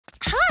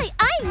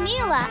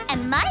Paula,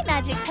 and my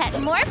magic pet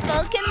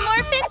Morphle can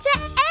morph into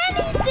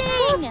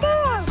anything!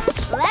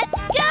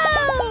 Let's go!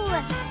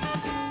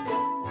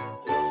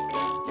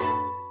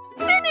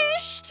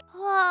 Finished!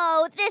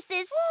 Oh, this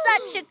is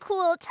such a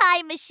cool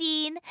time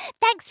machine.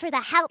 Thanks for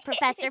the help,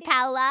 Professor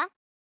Paula.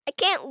 I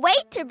can't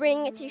wait to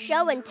bring it to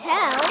show and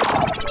tell.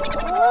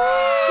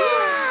 Wow!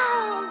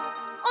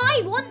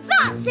 I want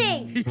that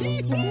thing!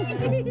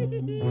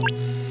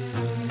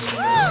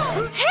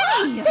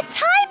 Hey! The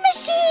time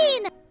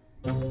machine!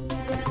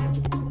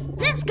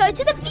 Let's go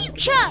to the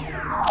future!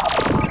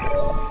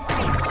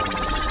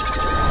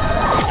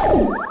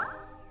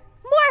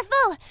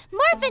 Morphle!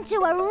 Morph into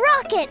a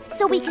rocket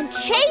so we can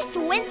chase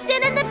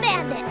Winston and the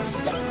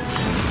bandits!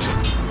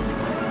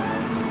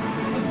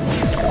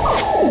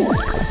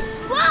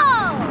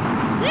 Whoa!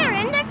 We're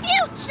in the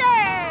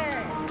future!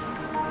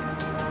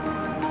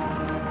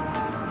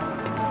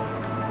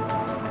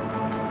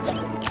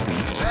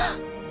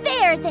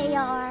 There they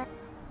are!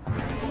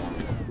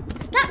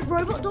 That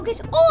robot dog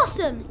is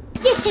awesome!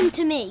 Give him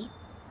to me!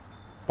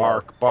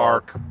 Bark,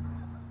 bark.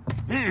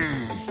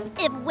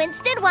 If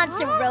Winston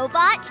wants a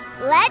robot,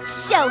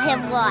 let's show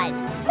him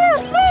one!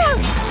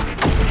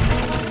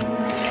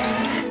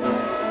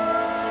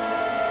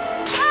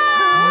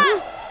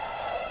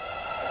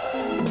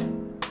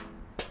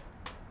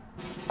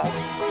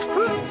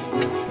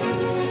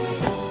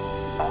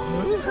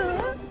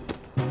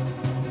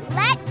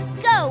 Let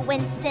go,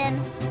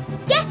 Winston!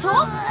 Get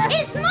off!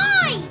 It's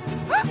mine!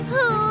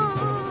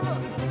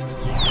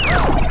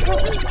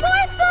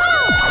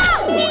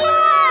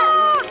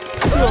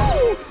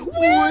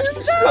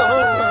 Winston!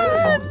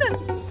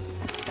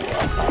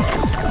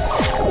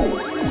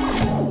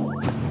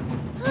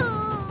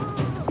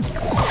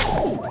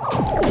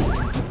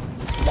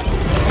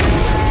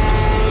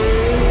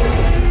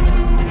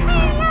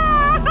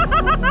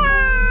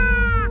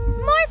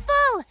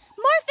 Morphle!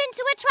 Morph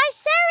into a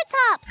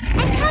triceratops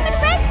and come and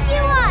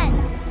rescue us!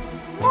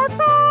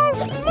 Morphle!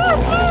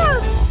 Morphle!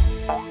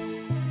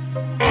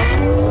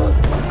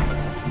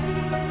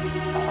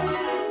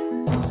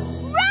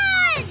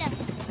 Run!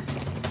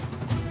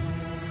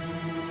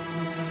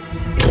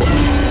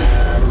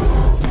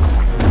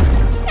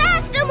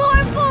 Faster,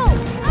 Morphle!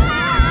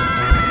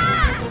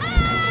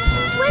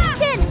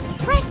 Winston,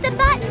 press the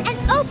button and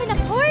open a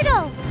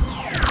portal.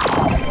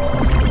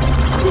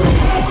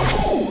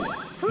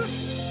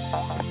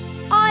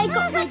 I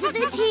got rid of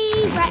the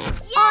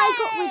T-Rex! I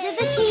got rid of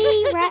the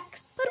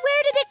T-Rex! But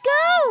where did it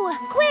go?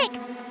 Quick!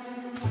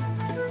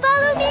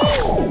 Follow me!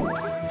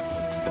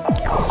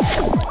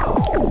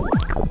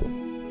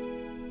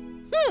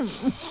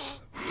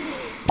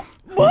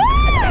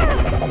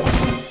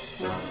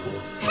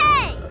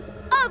 Hey!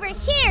 Over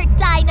here,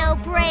 Dino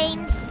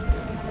Brains!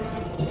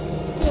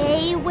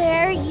 Stay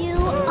where you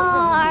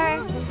are.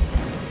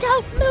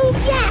 Don't move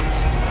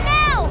yet!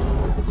 Now!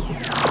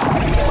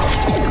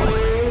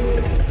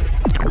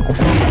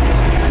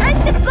 Press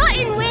the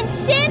button,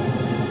 Winston!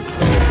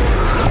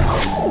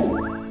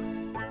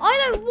 I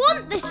don't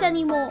want this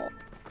anymore!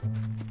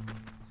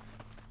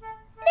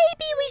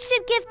 Maybe we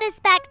should give this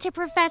back to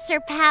Professor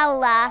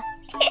Paula.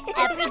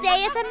 Every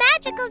day is a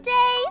magical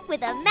day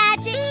with a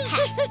magic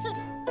pet.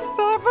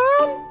 7,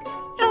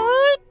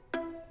 8,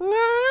 9,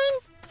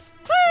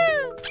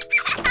 10.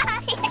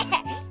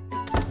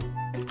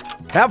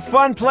 Have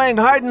fun playing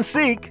hide and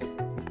seek.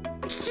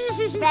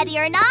 Ready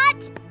or not,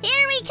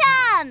 here we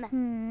come!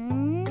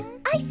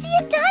 I see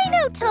a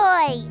dino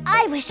toy!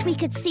 I wish we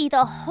could see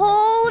the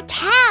whole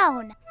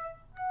town!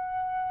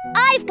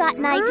 I've got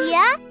an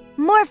idea!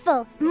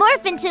 Morphle,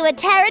 morph into a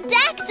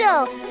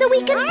pterodactyl so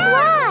we can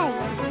fly!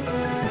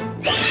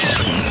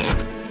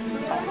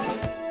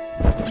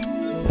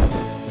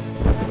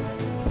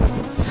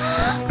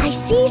 I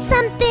see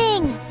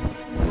something!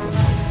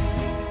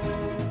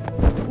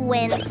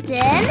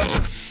 Winston?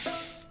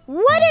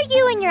 What are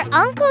you and your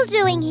uncle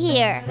doing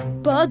here?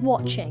 Bird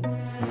watching.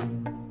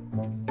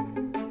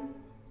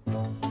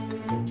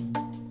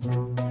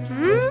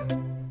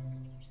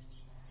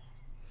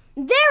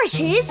 There it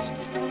is!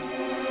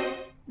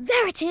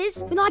 There it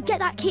is! When I get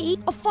that key,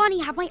 I'll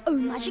finally have my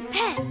own magic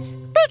pet.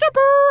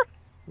 Peekaboo!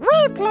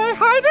 We play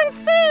hide and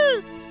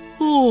seek!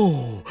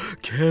 Oh,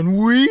 can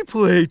we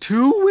play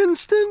too,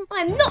 Winston?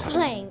 I'm not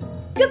playing.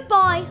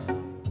 Goodbye.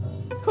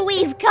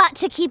 We've got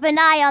to keep an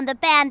eye on the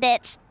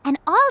bandits and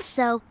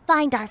also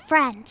find our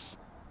friends.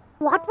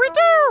 What we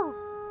do?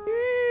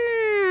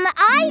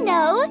 I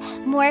know!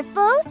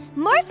 Morphle,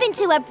 morph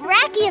into a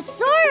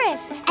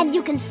brachiosaurus and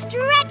you can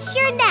stretch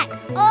your neck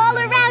all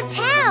around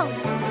town.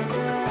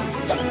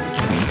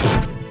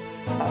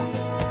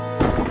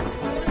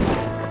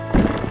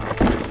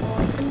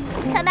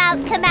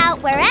 Come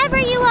out, wherever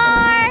you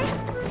are.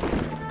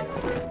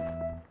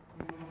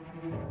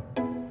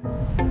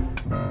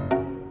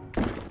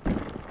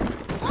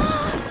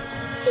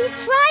 He's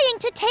trying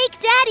to take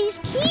Daddy's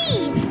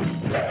key.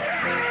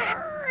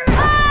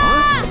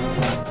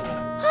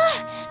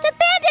 The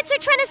bandits are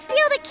trying to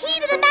steal the key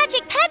to the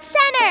Magic Pet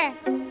Center.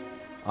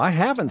 I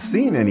haven't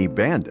seen any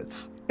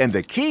bandits, and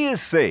the key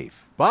is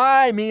safe.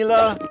 Bye,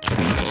 Mila.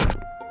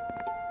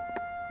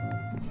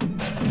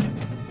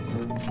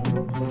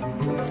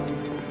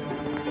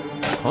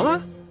 Huh?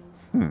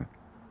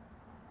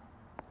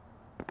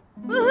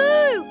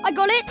 Woohoo! I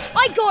got it!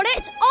 I got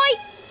it! I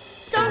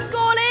don't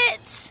got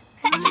it!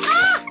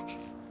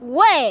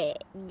 Wait,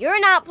 you're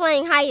not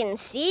playing hide and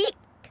seek?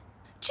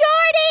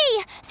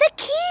 Jordy! The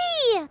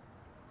key!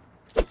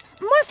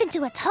 Morph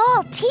into a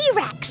tall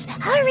T-Rex.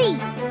 Hurry!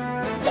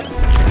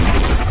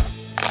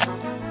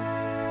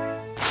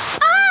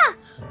 Ah!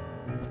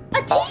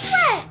 A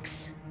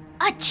T-Rex!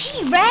 A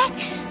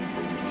T-Rex?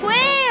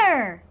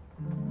 Where?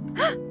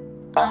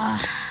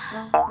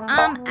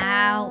 I'm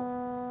out.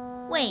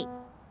 Wait,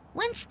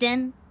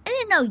 Winston, I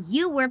didn't know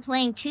you were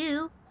playing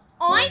too.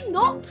 I'm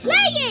not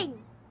playing!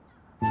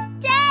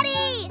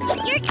 Daddy!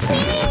 Your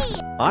key!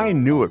 I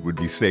knew it would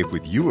be safe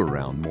with you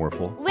around,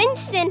 Morphle.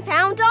 Winston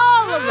found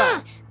all of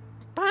us.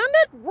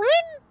 Bandit win?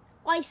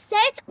 I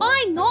said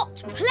I'm not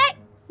play.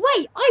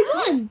 Wait, I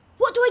won!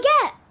 What do I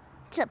get?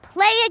 To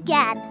play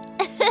again.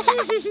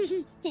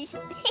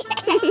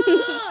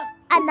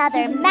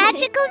 Another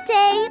magical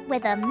day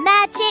with a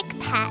magic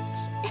pet.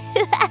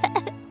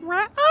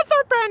 Where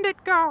other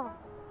bandit go?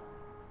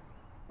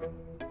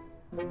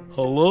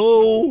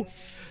 Hello?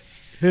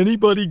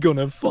 Anybody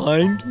gonna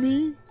find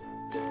me?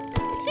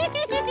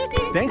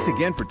 Thanks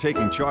again for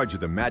taking charge of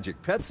the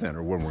Magic Pet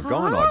Center when we're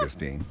gone,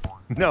 Augustine.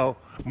 No,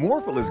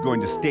 Morphle is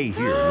going to stay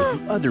here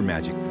with the other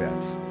magic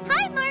pets.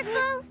 Hi,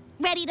 Morphle.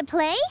 Ready to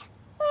play?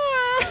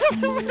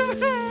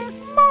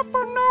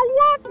 Morphle no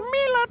want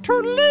Mila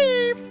to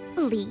leave.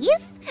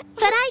 Leave?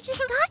 But I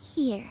just got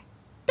here.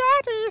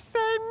 Daddy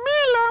say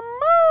Mila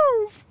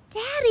move.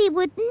 Daddy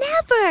would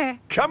never.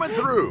 Coming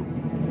through!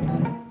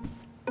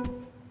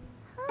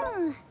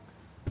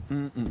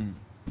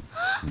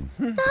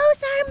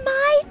 Those are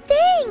my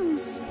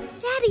things.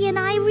 Daddy and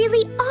I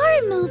really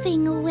are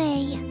moving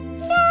away.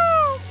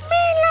 No,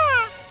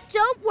 Mila.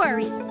 Don't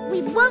worry.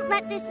 We won't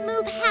let this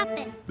move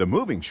happen. The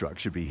moving truck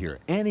should be here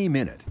any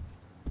minute.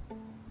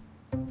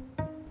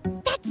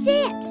 That's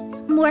it.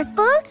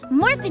 Morphle,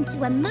 morph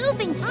into a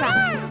moving truck.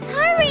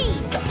 Hurry!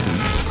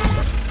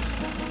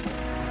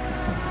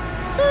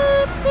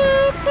 Boop,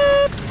 boop,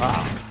 boop.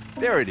 Ah,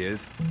 there it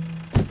is.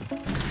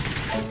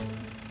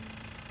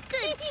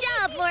 Good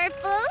job,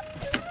 Morphle.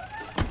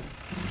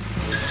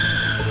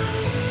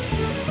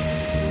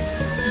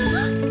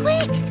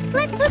 Quick,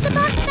 let's put the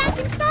box back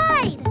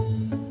inside.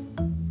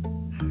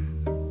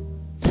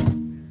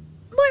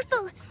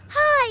 Morphle,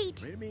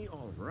 hide. Maybe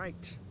all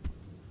right.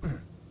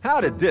 How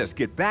did this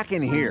get back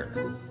in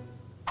here?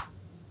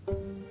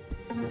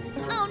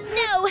 Oh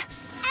no!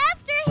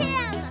 After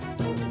him!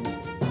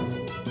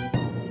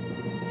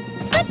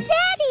 But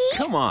Daddy!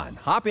 Come on,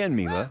 hop in,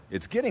 Mila.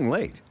 It's getting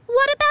late.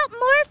 What about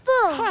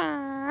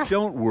Morphle?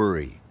 Don't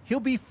worry. He'll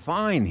be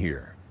fine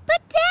here.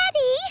 But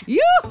Daddy!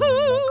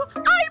 Yoo-hoo!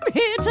 I'm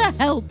here to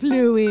help,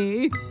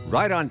 Louie.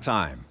 Right on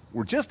time.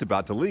 We're just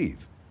about to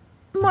leave.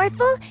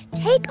 Morphle,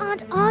 take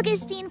Aunt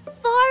Augustine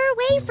far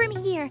away from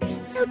here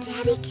so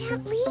Daddy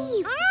can't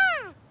leave.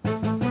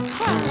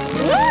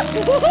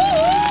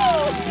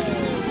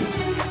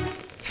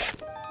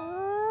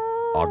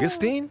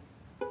 Augustine?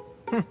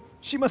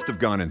 She must have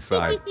gone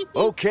inside.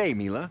 Okay,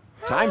 Mila.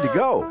 Time to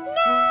go.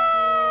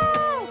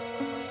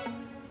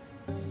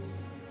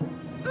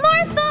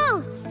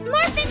 Morphle!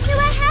 Morph into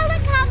a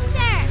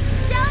helicopter!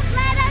 Don't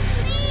let us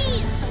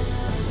leave!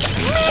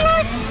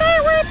 Mila, stay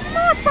with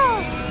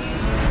Morphle.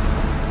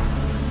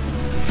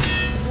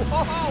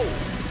 Whoa!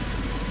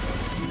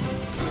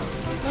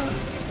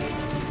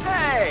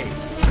 Hey!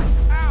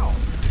 Ow!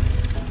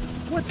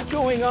 What's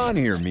going on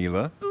here,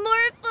 Mila?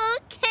 Morphle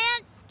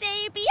can't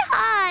stay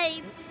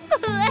behind.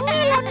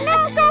 Mila,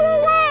 no, go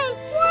away.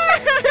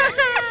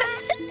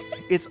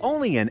 It's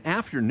only an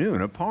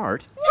afternoon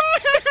apart.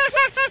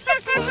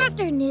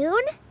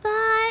 Afternoon?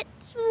 But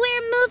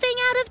we're moving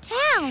out of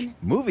town.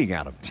 Moving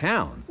out of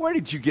town? Where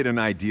did you get an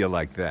idea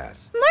like that?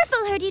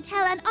 Morphle heard you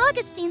tell Aunt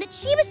Augustine that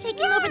she was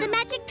taking over the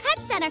Magic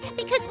Pet Center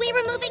because we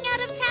were moving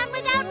out of town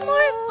without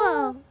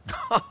Morphle.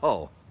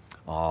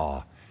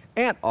 Oh,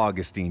 Aunt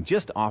Augustine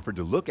just offered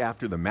to look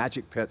after the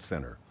Magic Pet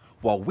Center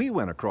while we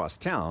went across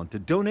town to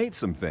donate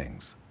some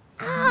things.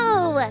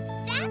 Oh,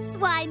 that's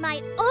why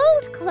my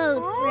old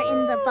clothes were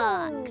in the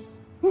box.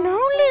 No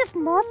leave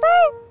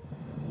Morphle?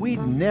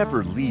 We'd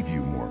never leave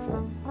you,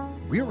 Morphle.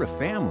 We're a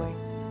family.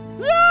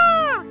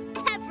 Yeah!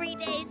 Every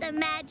day's a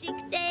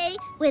magic day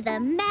with a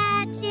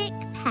magic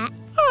pet.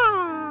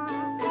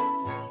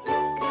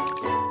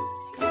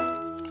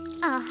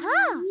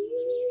 Uh-huh.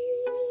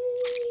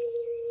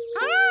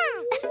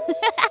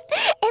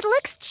 It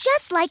looks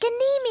just like a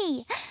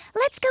Nemi.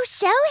 Let's go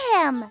show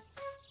him.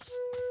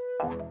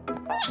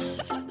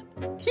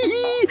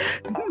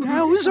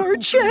 Now's our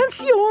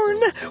chance,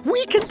 Yorn.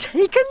 We can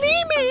take a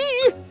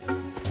Nemi.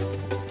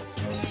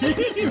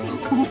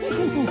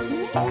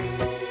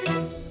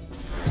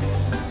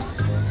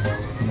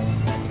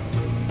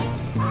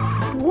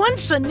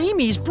 Once a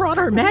Nemi's brought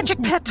our magic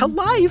pet to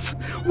life,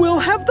 we'll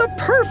have the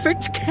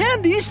perfect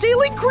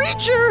candy-stealing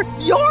creature.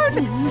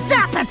 Yorn,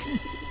 zap it!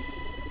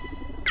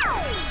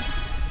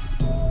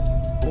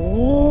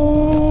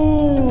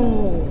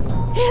 Oh,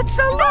 it's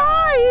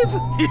alive! alive!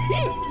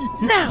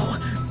 Now,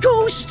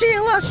 go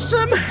steal us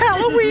some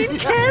Halloween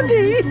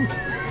candy!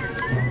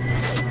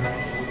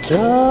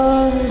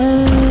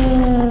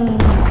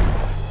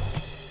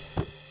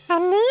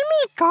 An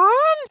Mimi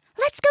gone?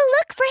 Let's go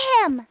look for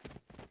him.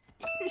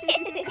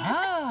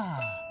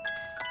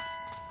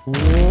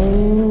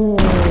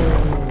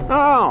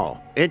 Oh,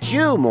 it's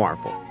you,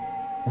 Morphle.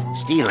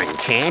 Stealing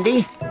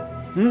candy?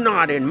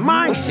 Not in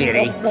my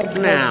city.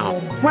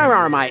 Now, where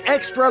are my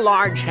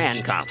extra-large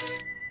handcuffs?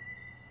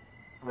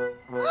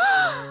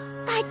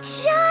 A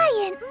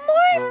giant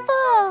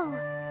Morphle!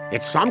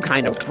 It's some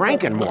kind of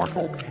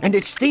Frankenmorphle, and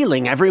it's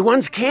stealing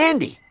everyone's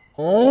candy.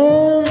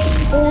 Morphle!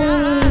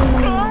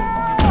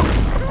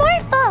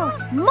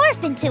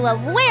 Morph into a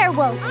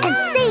werewolf and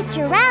save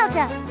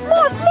Geralda!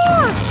 Morph,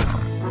 morph!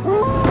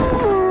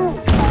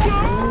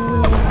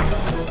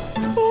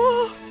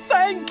 Oh,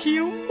 thank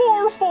you,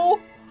 Morphle.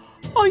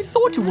 I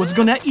thought it was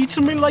gonna eat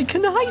me like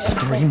an ice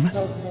cream.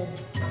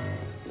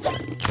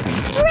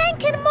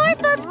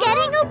 Frankenmorphle's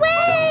getting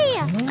away!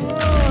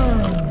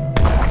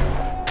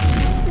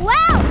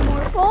 Wow,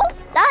 Morphle,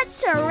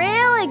 that's a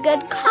really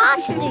good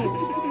costume.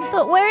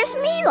 But where's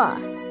Mila?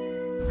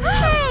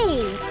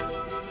 Hey!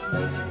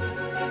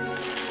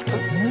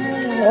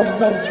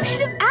 You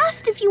should have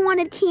asked if you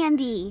wanted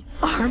candy.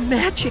 Our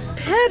magic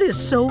pet is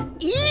so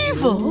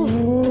evil.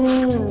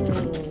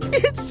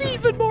 It's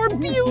even more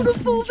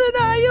beautiful than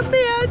I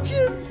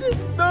imagined.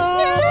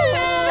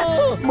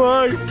 No!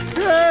 My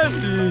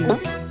candy!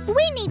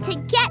 We need to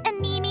get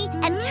Animi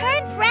and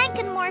turn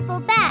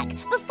Frankenmorphle back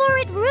before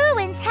it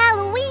ruins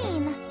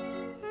Halloween.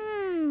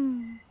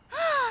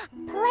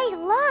 Play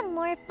along,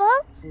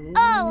 Morphle.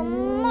 Oh,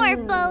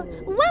 Morphle,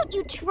 won't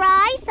you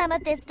try some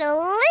of this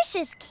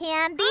delicious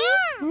candy?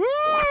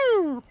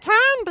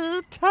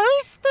 Candy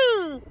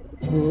tasty.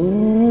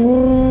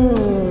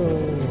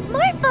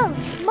 Morphle,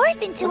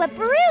 morph into a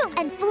broom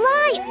and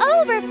fly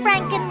over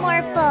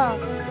Frankenmorphle.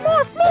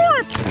 Morph,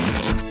 morph.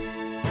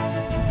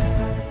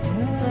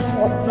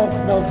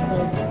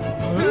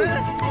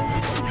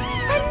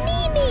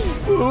 Animi,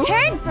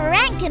 turn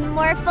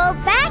Frankenmorphle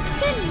back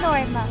to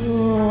normal.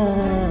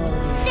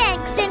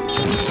 Thanks,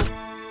 Animi.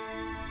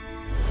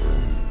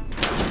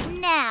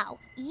 Now,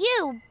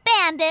 you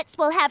bandits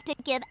will have to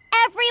give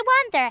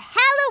everyone their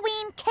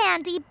Halloween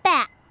candy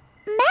back.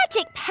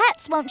 Magic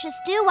pets won't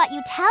just do what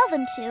you tell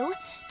them to.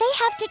 They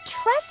have to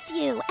trust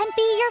you and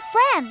be your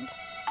friend.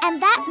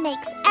 And that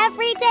makes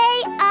every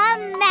day a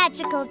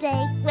magical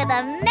day with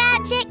a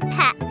magic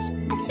pet.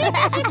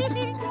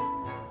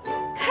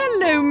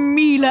 Hello,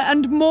 Mila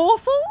and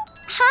Morphle.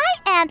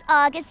 Hi, Aunt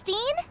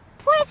Augustine.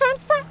 Present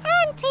for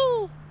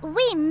Auntie.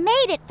 We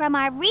made it from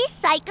our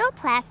recycled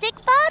plastic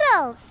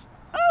bottles.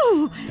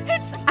 Oh,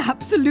 it's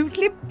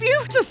absolutely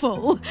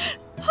beautiful.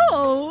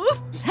 Oh,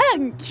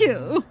 thank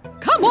you.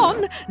 Come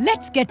on,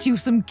 let's get you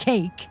some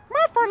cake.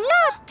 Morphle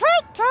loves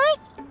cake.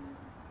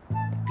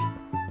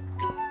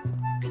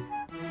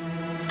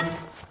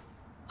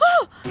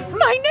 Oh,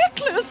 my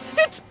necklace!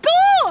 It's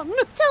gone!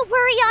 Don't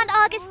worry, Aunt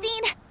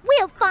Augustine.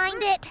 We'll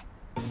find it.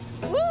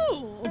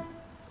 Ooh.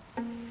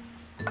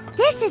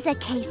 This is a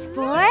case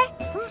for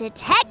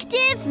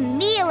Detective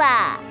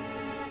Mila.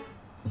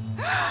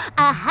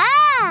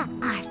 Aha!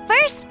 Our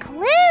first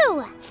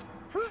clue.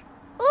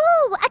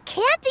 Ooh, a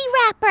candy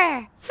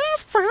wrapper. A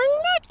fun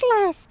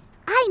necklace.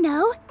 I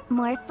know.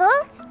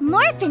 Morphle,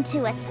 morph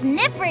into a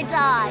sniffer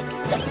dog.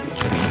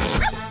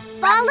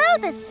 Follow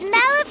the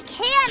smell of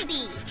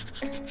candy.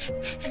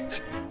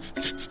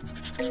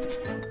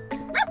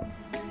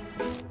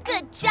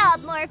 Good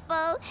job,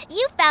 Morphle.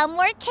 You found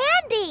more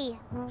candy.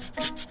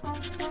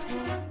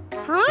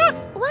 Huh?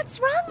 What's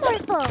wrong,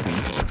 Morphle?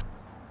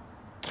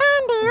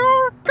 Candy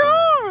all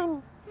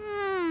gone.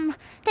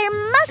 There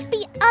must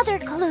be other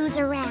clues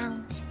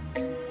around.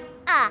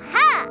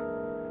 Aha!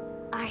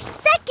 Our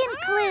second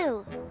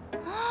clue.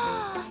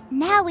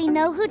 Now we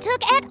know who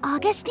took Aunt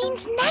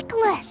Augustine's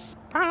necklace.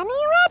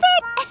 Bunny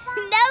Rabbit?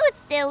 No,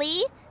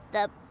 silly.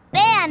 The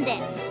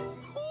Bandits.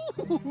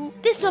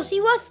 This must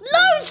be worth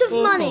loads of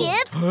money.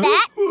 Give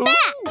that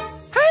back.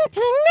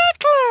 Auntie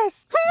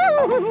necklace.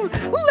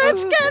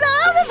 Let's get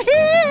out of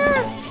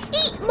here!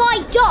 Eat my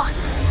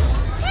dust!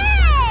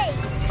 Hey!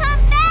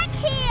 Come back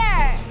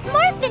here!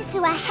 Morph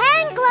into a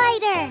hang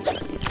glider.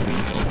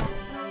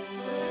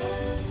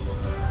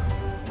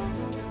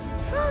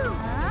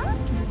 Huh?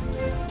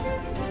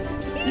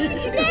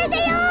 There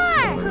they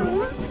are!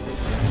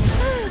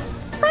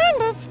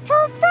 Bandits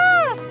too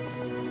fast.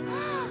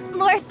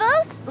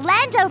 Morphle,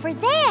 land over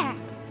there.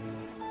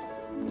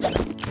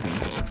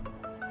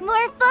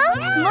 Morphle,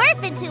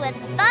 morph into a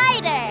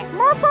spider.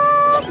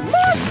 Morphle,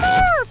 morph,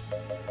 morph.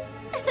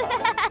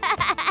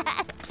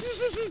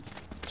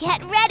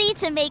 Get ready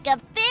to make a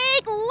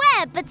big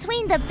web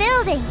between the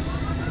buildings.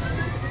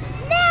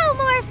 Now,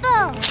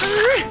 Morphle.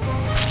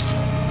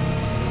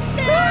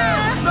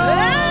 Yay!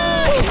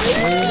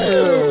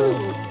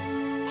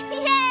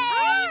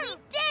 We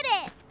did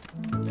it!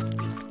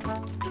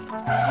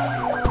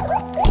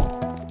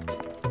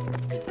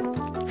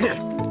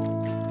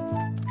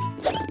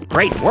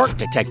 Great work,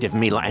 Detective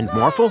Mila and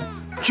Morphle.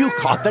 You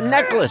caught the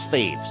necklace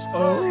thieves.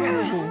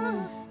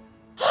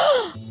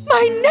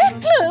 My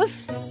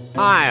necklace!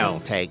 I'll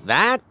take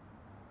that.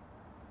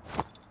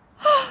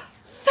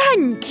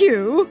 Thank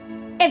you.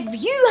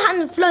 If you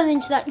hadn't flown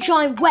into that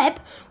giant web,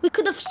 we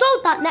could have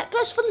sold that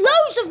necklace for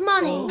loads of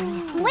money.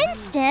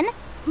 Winston,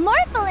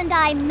 Morphle and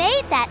I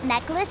made that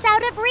necklace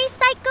out of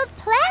recycled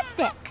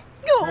plastic.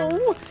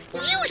 Oh,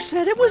 you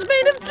said it was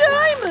made of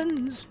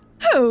diamonds.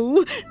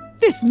 Oh,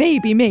 this may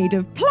be made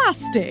of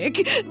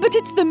plastic, but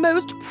it's the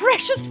most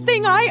precious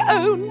thing I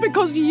own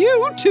because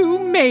you two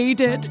made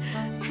it.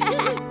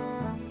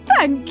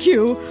 Thank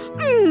you.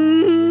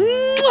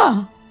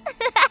 Mwah.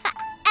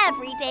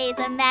 Every day's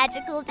a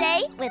magical day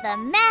with a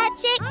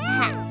magic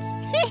hat.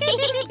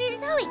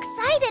 So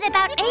excited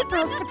about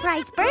April's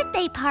surprise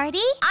birthday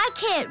party. I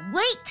can't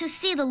wait to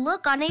see the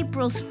look on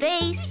April's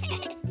face.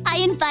 I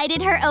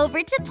invited her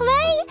over to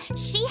play.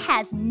 She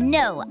has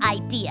no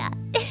idea.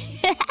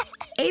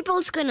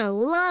 April's gonna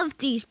love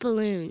these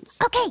balloons.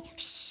 Okay,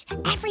 shh.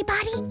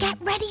 Everybody get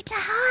ready to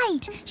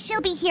hide.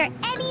 She'll be here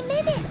any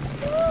minute.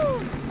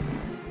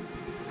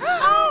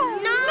 Oh,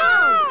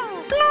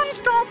 no!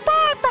 Balloons go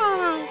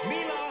bye-bye.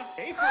 Mila,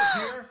 April's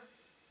here.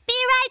 Be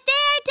right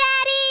there,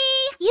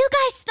 Daddy! You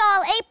guys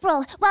stall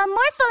April while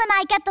Morphle and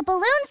I get the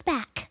balloons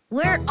back.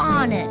 We're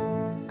on it.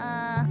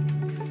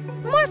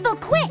 Morphle,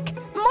 quick!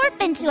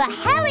 Morph into a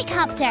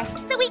helicopter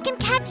so we can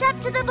catch up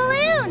to the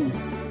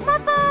balloons.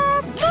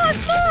 Morphle,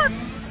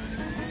 morph!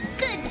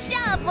 Good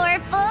job,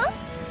 Morphle.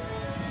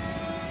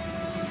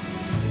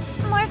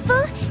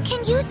 Morphle,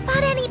 can you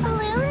spot any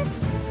balloons?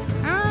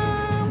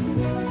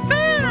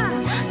 There!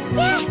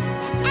 Yes!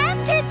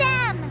 After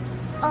them!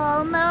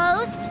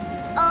 Almost.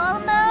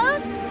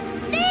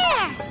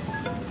 There!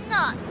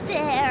 Not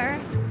there.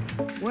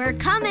 We're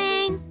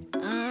coming.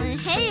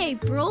 Hey,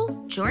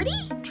 April.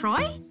 Jordy?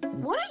 Troy?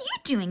 What are you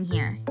doing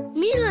here?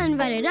 Mila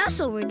invited us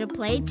over to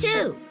play,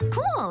 too.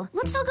 Cool.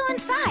 Let's all go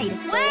inside.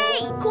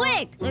 Wait!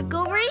 Quick, look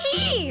over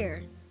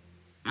here.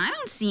 I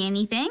don't see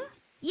anything.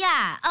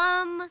 Yeah,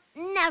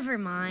 never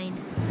mind.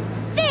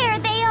 There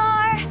they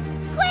are!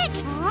 Quick!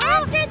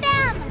 After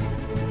them!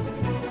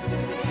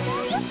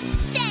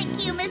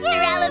 Thank you, Mr.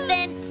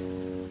 Elephant!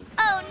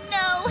 Oh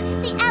no!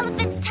 The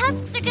elephant's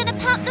tusks are gonna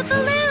pop the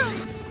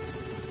balloons!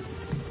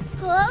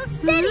 Hold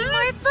steady,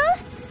 Morphle!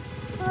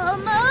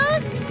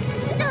 Almost!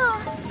 Oh,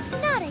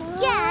 not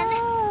again!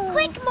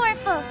 Quick,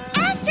 Morphle!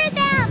 After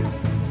them!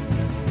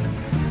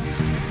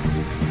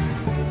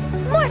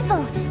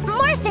 Morphle!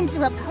 Morph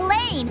into a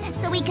plane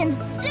so we can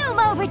zoom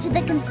over to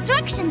the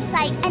construction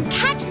site and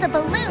catch the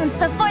balloons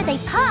before they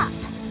pop!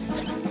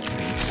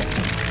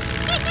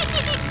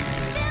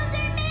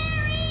 Builder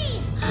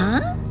Mary!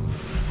 Huh?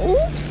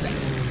 Oops.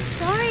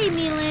 Sorry,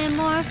 Mila and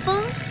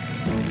Morphle.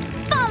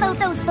 Follow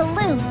those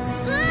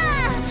balloons!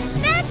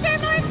 Faster,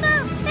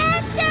 Morphle!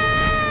 Faster!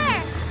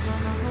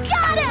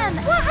 Got him!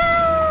 Woohoo!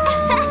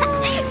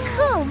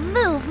 Cool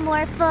move,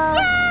 Morphle.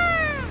 Yeah!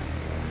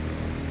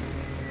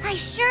 I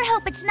sure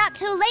hope it's not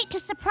too late to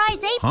surprise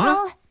April.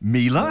 Huh?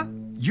 Mila,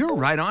 you're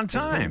right on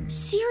time.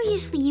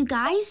 Seriously, you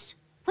guys?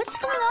 What's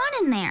going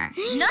on in there?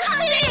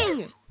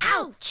 Nothing!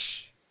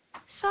 Ouch!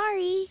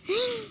 Sorry,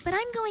 but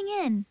I'm going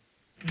in.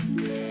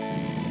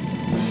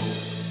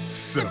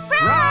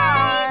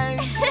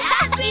 Surprise!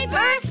 Happy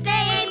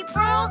birthday,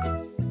 April!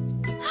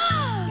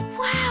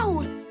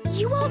 Wow!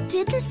 You all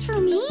did this for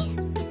me?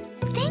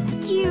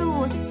 Thank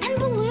you! And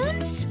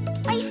balloons?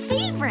 My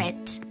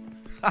favorite!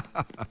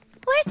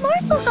 Where's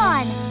Morphle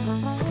gone?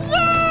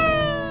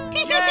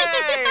 Yay!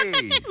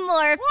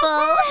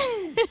 Morphle!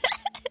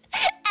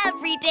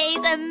 Every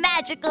day's a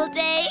magical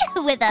day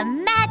with a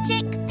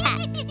magic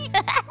pet.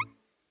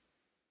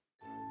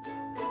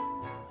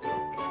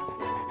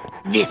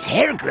 This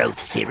hair growth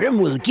serum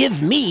will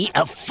give me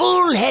a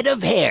full head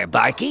of hair,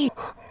 Barky.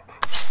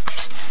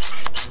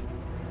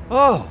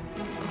 Oh,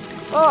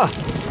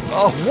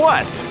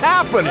 what's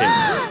happening?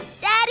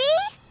 Daddy?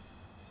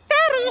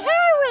 Daddy,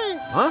 hurry!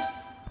 Huh?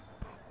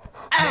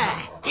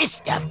 This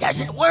stuff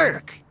doesn't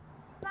work.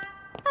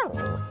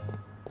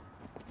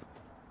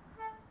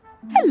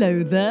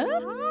 Hello there.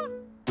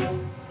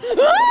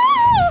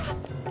 Ah!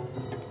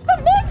 A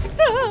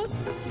monster!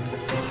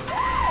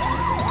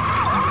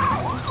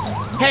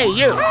 Hey,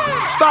 you!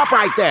 Stop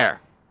right there!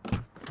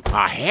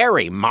 A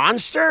hairy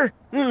monster?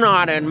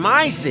 Not in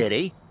my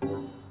city.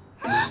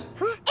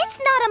 It's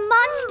not a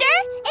monster.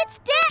 It's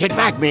dead. Get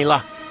back,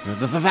 Mila.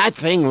 That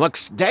thing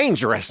looks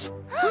dangerous.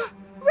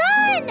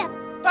 Run!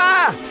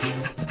 Ah!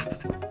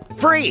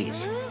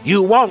 Freeze!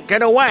 You won't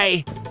get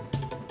away.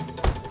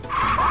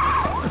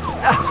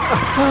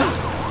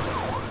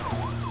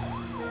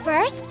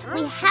 First,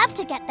 we have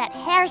to get that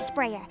hair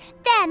sprayer.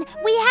 Then,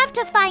 we have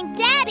to find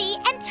Daddy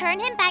and turn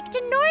him back to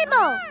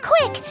normal.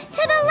 Quick,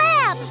 to the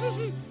lab!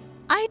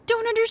 I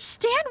don't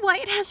understand why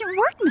it hasn't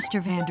worked,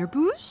 Mr.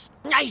 Vanderboos.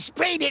 I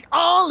sprayed it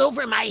all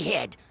over my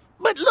head.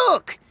 But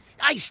look,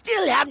 I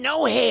still have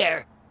no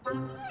hair.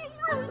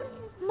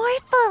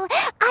 Morphle,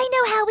 I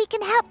know how we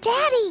can help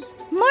Daddy.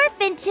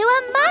 Morph into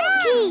a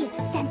monkey.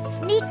 Then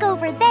sneak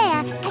over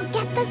there and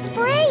the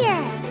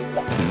sprayer.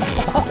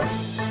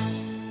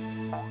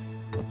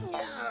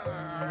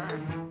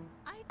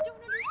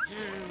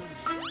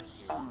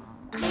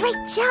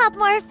 Great job,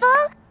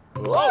 Morphle.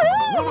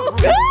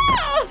 Not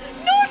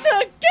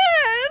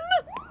again!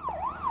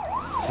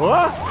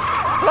 Huh?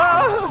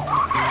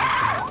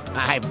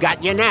 I've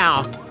got you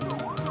now.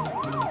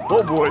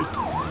 Oh, boy.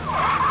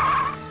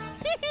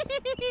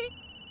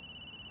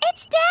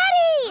 It's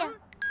Daddy!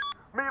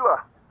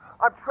 Mila,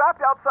 I'm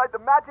trapped outside the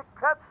Magic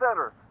Pet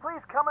Center.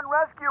 Please come and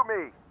rescue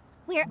me.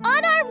 We're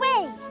on our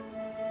way.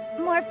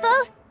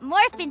 Morphle,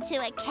 morph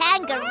into a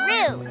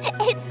kangaroo.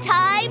 It's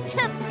time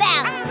to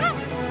bounce.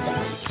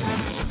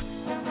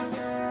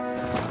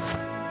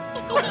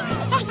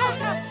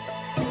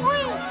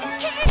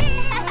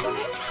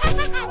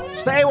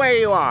 Stay where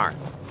you are.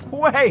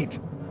 Wait,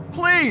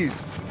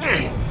 please.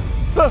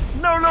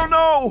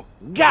 No.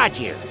 Got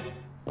you.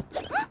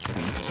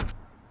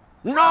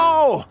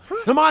 No!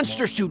 The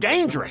monster's too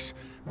dangerous.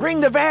 Bring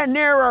the van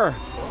nearer.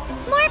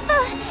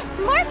 Morphle,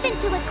 morph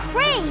into a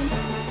crane.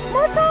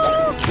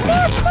 Morphle!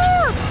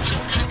 Morphle!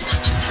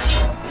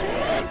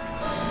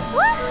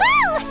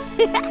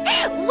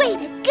 Woohoo! Way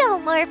to go,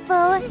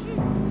 Morphle.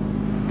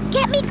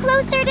 Get me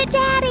closer to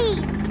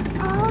Daddy.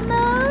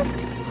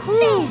 Almost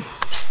there.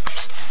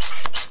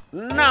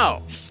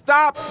 No!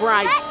 Stop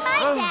right... Let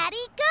my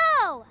daddy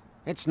go.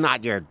 It's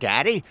not your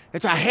daddy.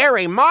 It's a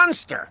hairy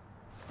monster.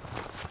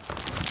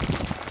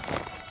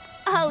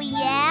 Oh,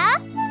 yeah?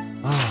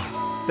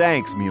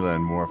 Thanks, Mila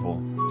and Morphle.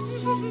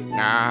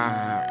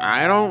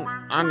 I don't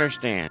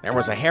understand. There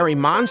was a hairy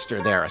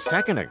monster there a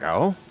second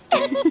ago.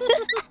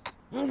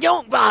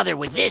 Don't bother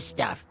with this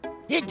stuff.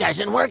 It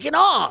doesn't work at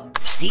all.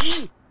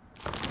 See?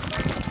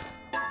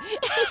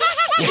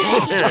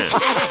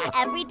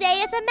 Every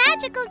day is a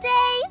magical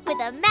day with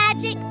a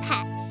magic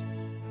pet.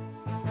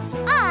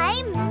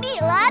 I'm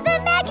Mila the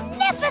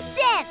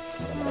Magnificent!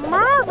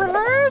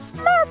 Marvelous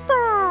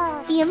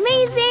Morphle! The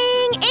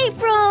amazing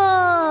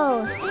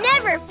April!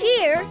 Never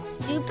fear,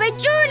 Super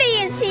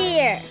Jordy is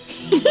here!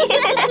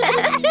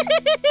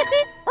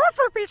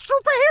 Orphle be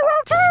superhero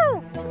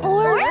too!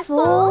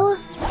 Orphle?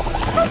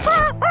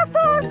 Super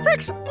Orphle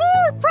fix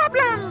all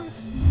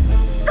problems!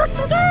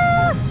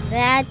 Da-da-da!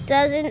 That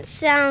doesn't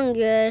sound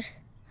good.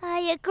 I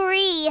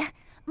agree.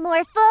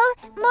 Morphle,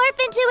 morph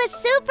into a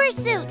super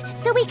suit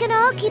so we can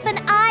all keep an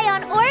eye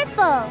on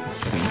Orphle.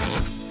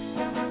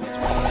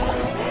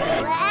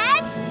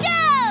 Let's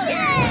go!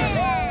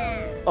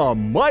 Yeah! A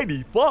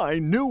mighty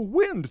fine new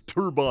wind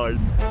turbine.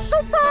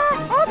 Super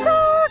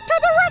Orphle to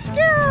the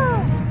rescue!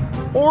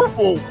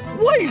 Orphle,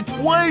 wait!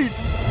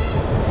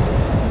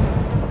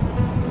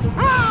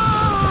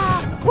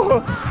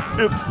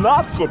 It's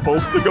not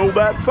supposed to go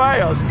that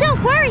fast.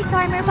 Don't worry,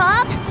 Farmer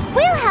Bob.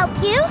 We'll help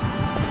you.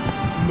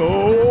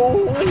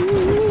 No!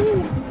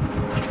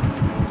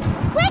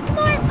 Quick,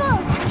 Morphle!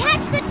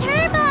 Catch the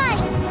turbine!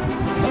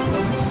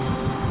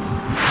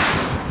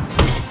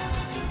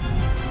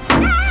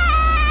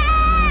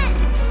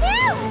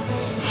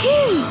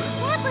 Phew!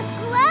 That was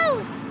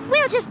close!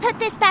 We'll just put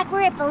this back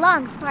where it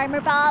belongs,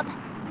 Farmer Bob.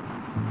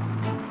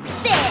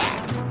 There!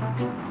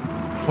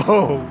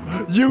 Oh,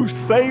 you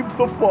saved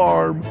the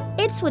farm.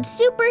 It's what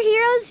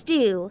superheroes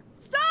do.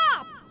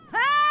 Stop!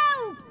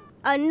 Help!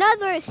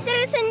 Another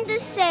citizen to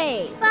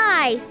save.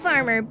 Bye,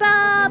 Farmer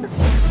Bob.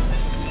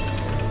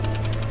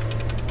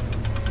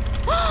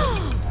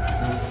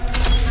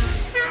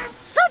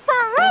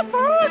 Super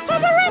Orphle to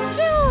the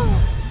rescue!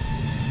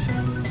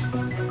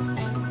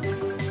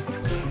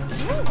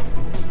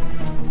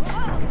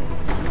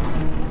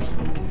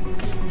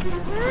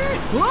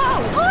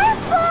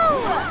 Orphle!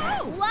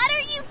 What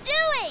are you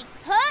doing?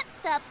 Put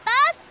the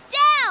bus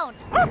down!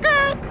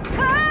 Okay!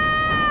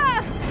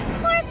 Ah!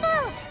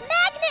 Morphle,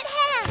 magnet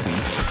hand!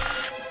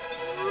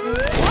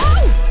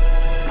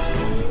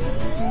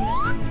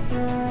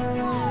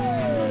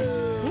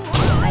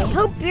 I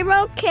hope you're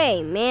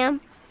okay,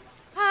 ma'am.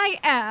 I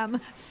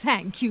am.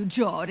 Thank you,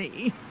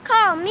 Jordy.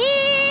 Call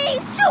me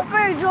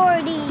Super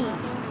Jordy.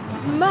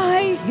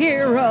 My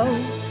hero.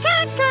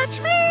 Can't catch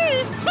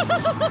me!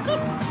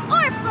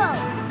 Orphle,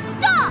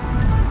 stop!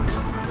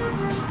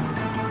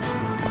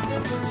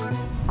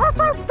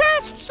 Orphle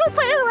best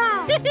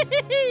superhero!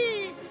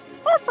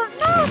 Orphle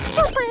no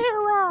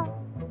superhero!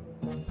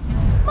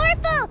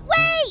 Morphle,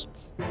 wait!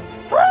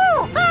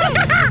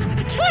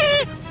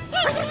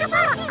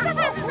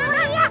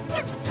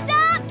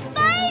 Stop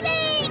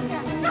fighting!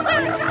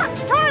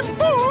 Time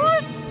for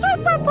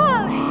super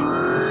push!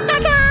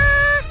 Ta-da!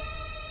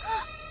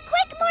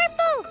 Quick,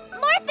 Morphle!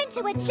 Morph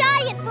into a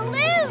giant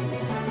balloon!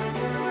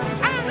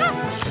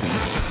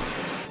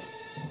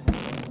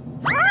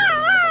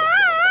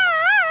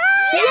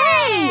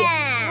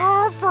 Yeah!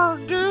 Orphle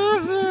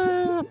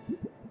dizzy!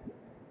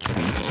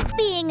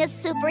 Being a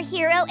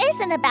superhero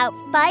isn't about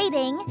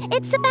fighting.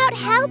 It's about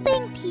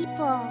helping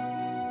people.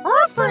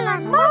 Orphle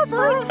and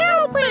Morphle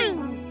helping!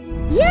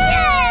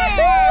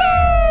 Yeah!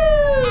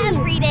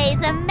 Every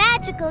day's a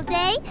magical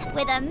day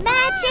with a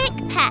magic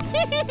pet.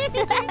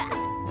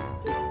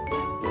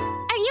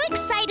 Are you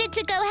excited excited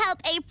to go help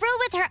April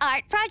with her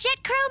art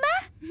project,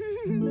 Chroma?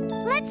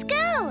 Let's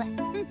go!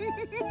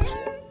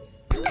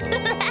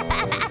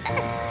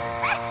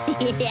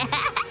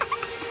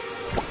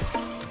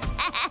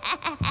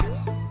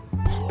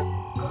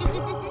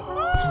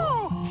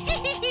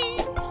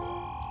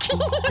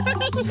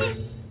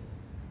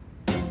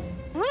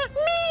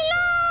 Mila!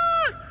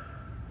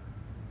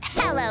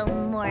 Hello,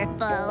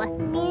 Morphle.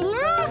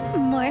 Mila?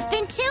 Morph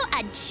into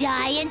a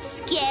giant,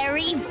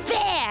 scary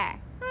bear.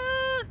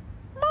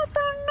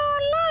 Morphle no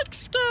like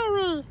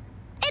scary.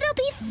 It'll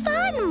be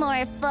fun,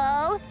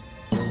 Morphle.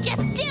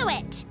 Just do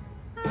it.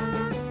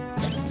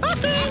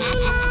 Okay,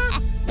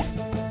 Mila.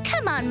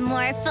 Come on,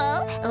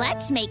 Morphle.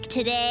 Let's make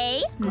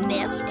today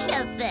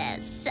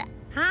mischievous.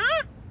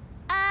 Huh?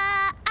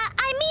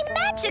 I mean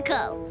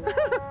magical.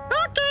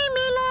 Okay,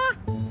 Mila.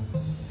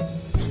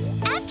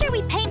 After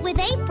we paint with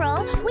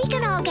April, we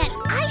can all get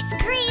ice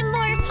cream,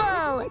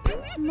 Morphle.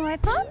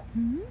 Morphle?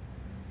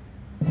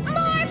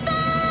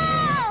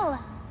 Morphle!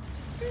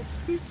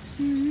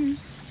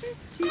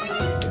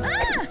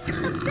 Ah, a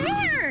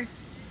bear!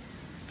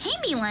 Hey,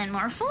 Mila and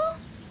Morphle.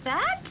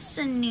 That's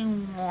a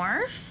new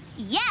morph.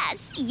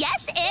 Yes,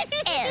 it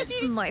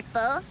is,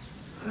 Morphle.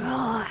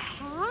 Roar.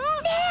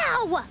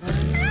 Now!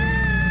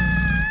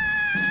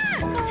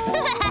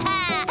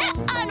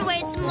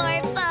 Onwards,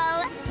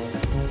 Morphle.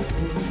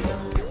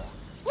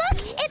 Look,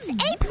 it's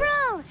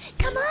April.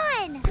 Come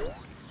on.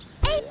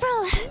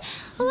 April,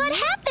 what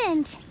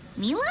happened?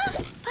 Mila?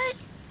 But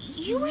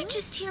you were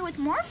just here with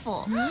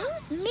Morphle.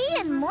 Me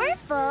and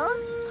Morphle?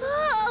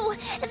 Oh,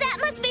 that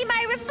must be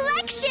my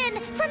reflection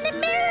from the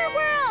mirror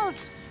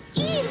world.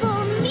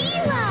 Evil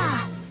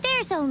Mila.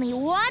 There's only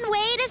one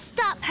way to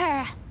stop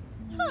her.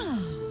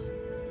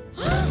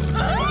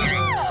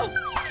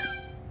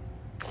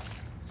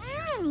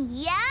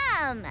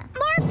 Yum!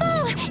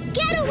 Morphle,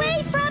 get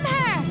away from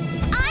her!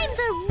 I'm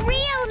the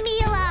real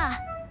Mila!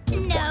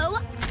 No,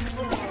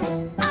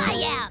 I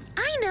am.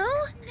 I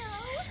know.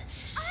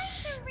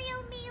 I'm the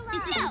real Mila.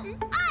 No,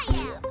 I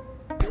am.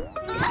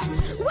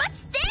 What's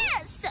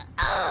this?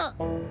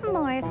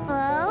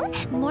 Morphle,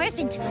 morph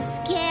into a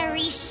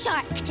scary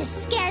shark to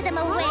scare them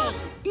away.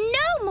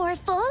 No,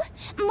 Morphle,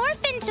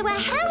 morph into a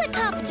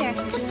helicopter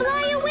to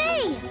fly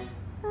away.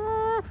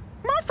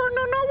 Morphle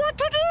don't know what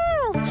to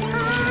do.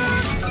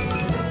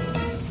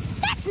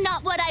 That's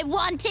not what I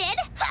wanted.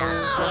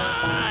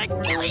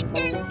 Do it.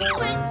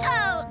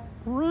 Oh.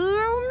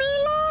 Real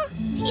Mila?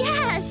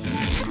 Yes,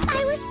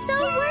 I was so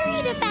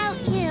worried about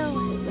you.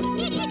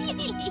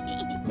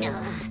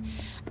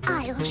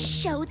 I'll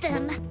show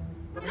them.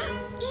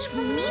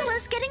 Evil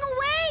Mila's getting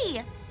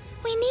away.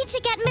 We need to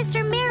get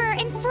Mr. Mirror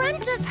in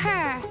front of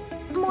her.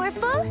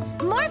 Morphle,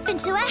 morph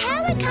into a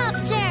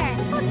helicopter.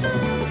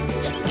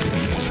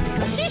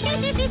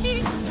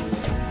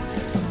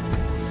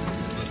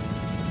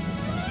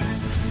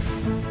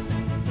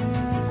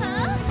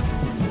 Huh?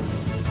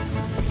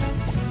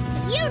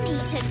 You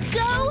need to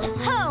go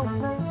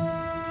home.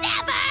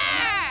 Never!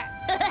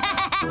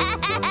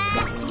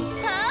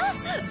 Huh?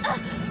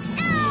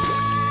 No!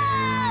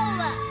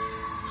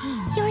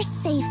 You're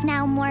safe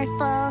now,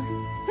 Morphle.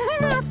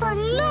 Morphle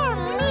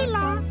love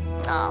Mila.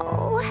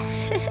 Oh.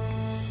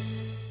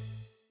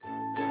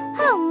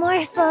 Oh,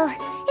 Morphle,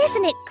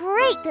 isn't it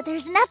great that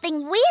there's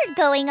nothing weird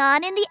going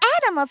on in the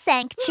animal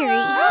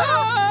sanctuary?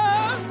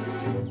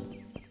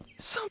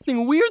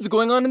 Something weird's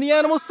going on in the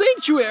animal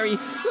sanctuary.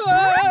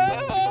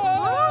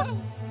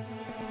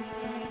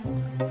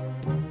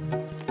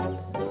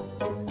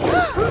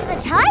 The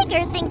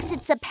tiger thinks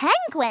it's a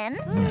penguin.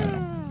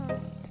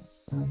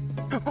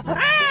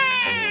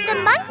 The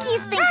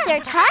monkeys think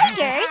they're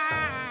tigers.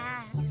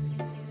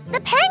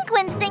 The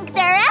penguins think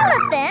they're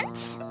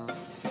elephants.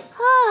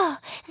 Oh,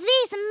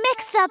 these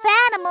mixed up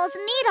animals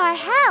need our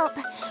help.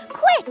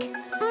 Quick,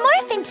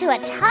 morph into a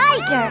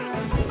tiger.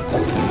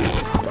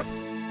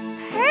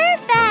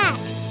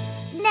 Perfect.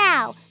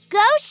 Now,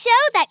 go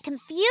show that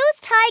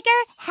confused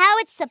tiger how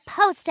it's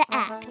supposed to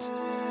act.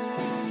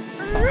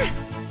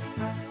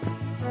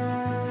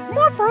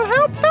 Morphle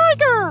help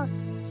tiger.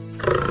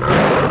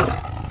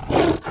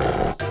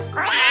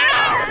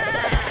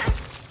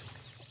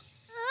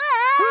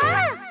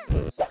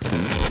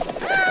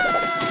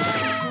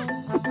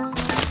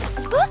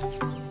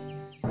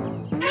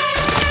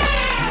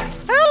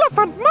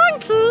 Elephant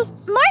monkey!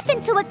 Morph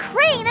into a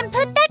crane and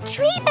put that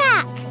tree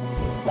back.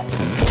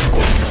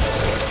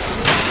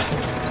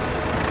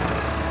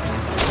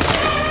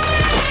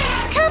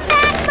 Come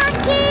back,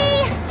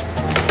 monkey!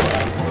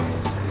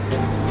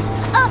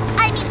 Oh,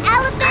 I mean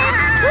elephant!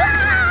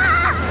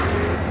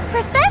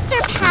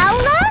 Professor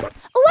Paula?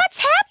 What's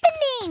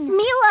happening?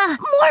 Mila!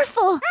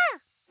 Morphle!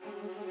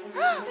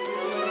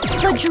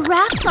 The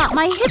giraffe thought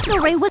my Hypno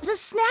ray was a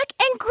snack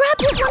and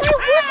grabbed it when I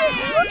wasn't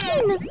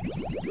looking!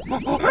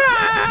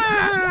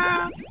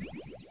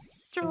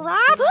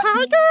 Giraffe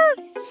tiger?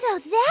 So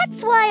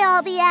that's why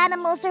all the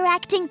animals are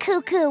acting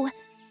cuckoo.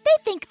 They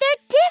think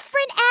they're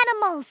different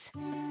animals.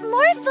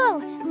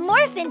 Morphle,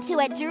 morph into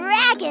a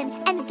dragon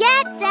and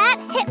get that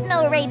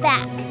Hypno ray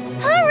back.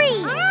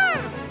 Hurry!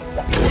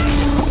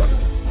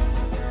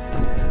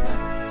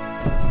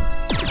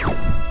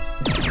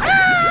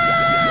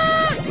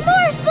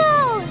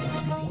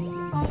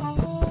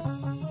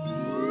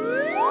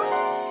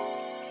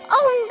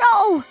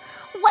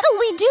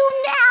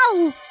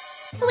 now!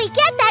 We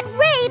get that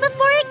ray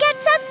before it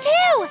gets us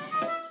too!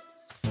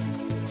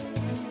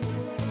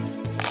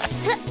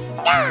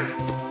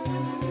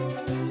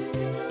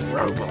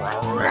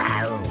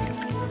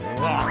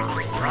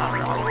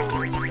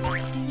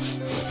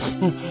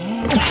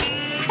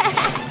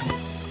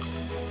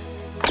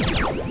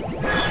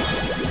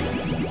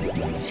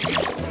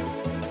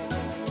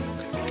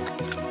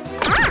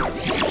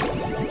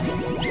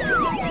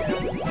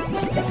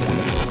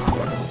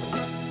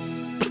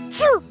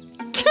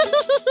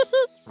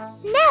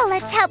 Now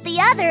let's help the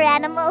other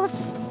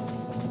animals.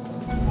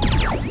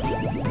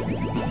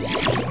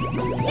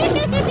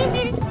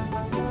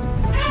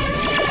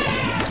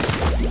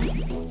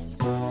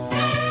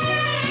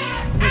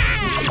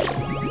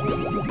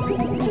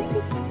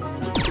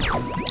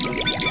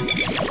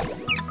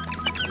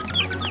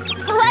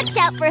 Watch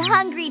out for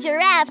hungry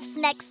giraffes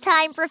next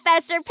time,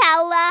 Professor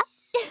Paula.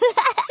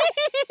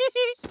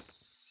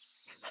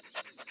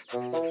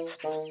 Over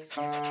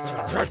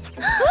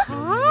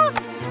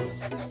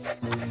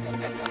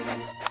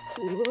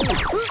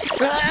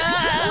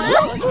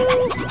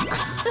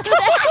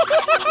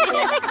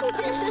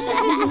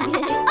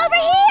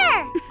here!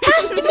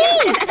 Past me!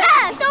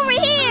 Pass over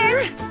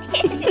here!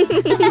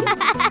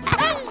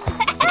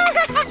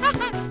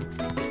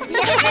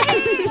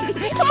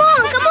 Come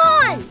on, come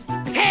on!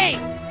 Hey!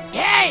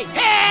 Hey!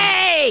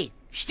 Hey!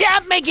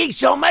 Stop making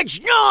so much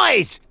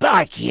noise!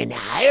 Barky and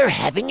I are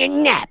having a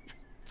nap.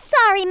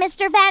 Sorry,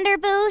 Mr.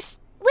 Vanderboos.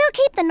 We'll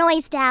keep the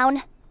noise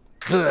down.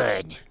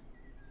 Good.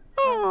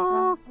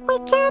 Oh, we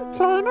can't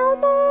play no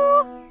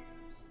more.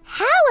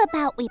 How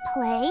about we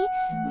play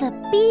the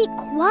Be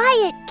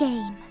Quiet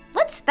game?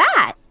 What's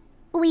that?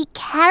 We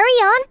carry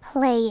on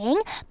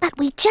playing, but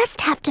we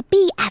just have to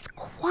be as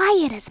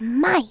quiet as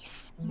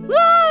mice.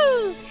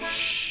 Yay!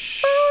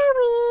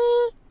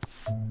 Sorry.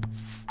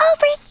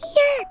 Over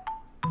here!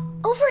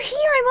 Over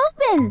here, I'm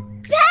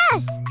open.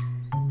 Pass!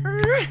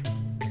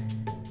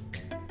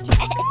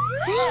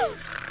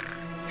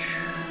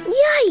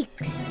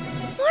 Yikes!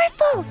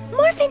 Morphle!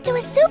 Morph into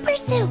a super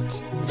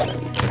suit!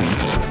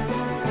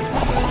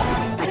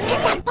 Let's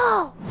get that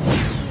ball!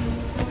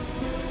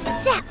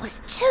 That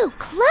was too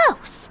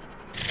close!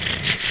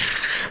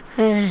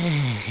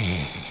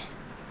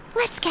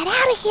 Let's get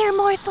out of here,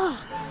 Morphle!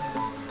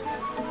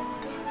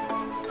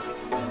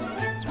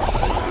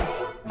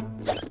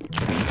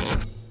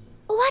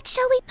 What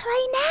shall we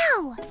play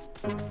now?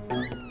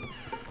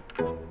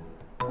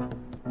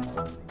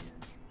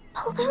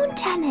 Balloon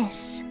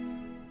tennis.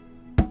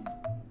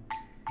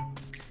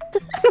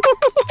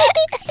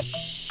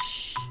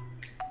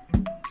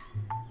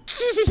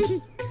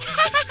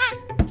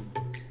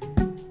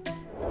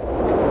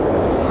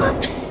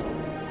 Whoops.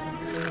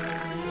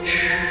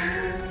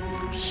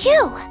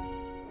 Phew.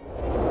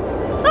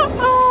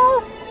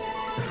 Uh-oh.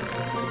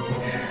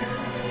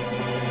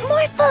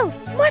 Morphle,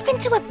 morph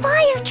into a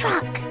fire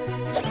truck.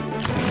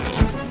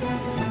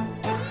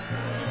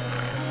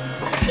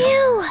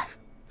 Phew.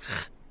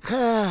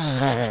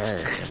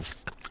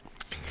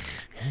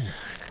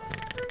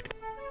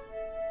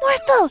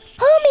 Morphle,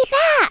 pull me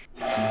back!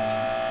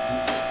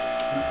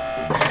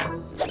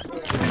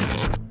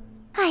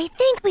 I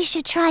think we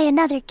should try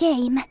another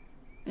game.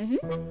 Morphle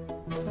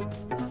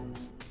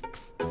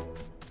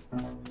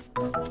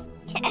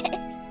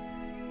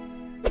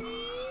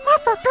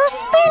to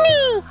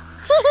spinny!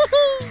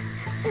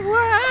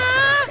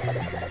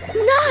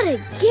 Not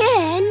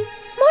again!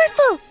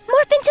 Morphle,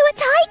 morph into a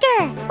tiger!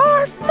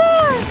 Morph,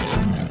 morph!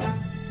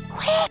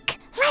 Quick,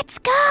 let's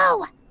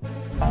go!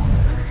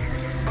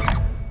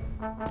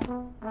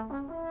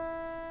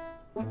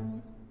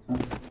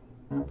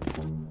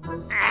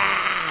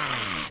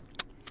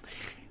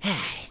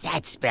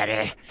 That's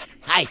better.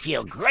 I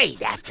feel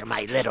great after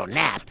my little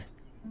nap.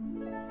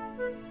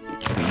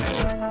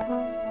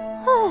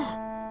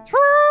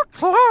 Too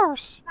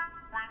close.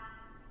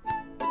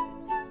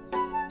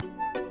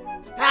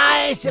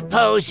 I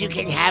suppose you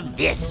can have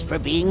this for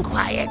being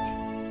quiet.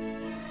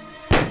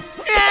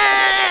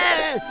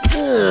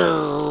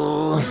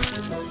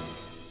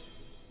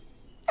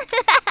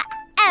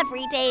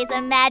 Every day's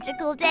a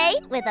magical day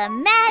with a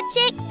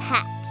magic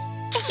pet.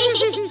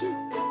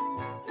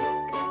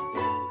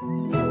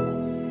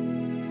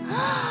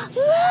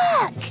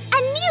 Look! A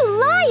new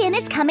lion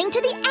is coming to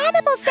the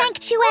animal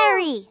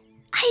sanctuary.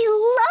 I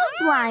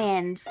love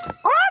lions.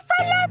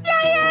 Orphle love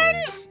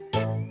lions!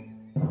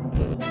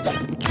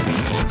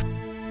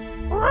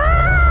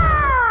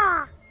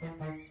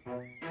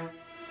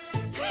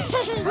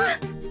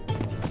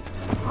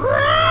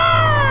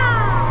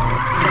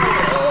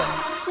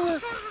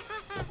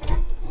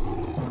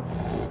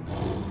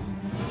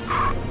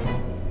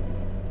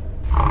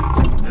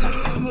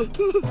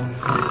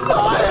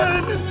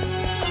 Lion!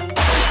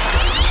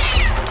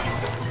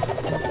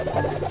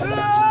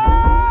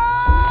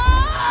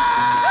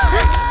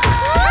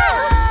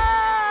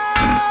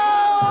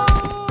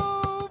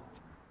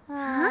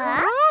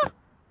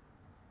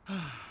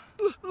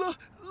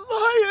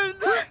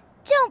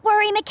 Don't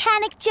worry,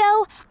 Mechanic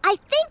Joe. I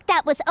think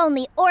that was was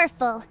only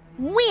Orphle.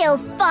 We'll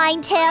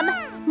find him.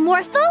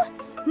 Morphle,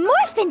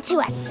 morph into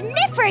a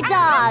sniffer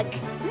dog.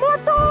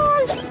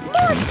 Morphle!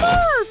 Morph,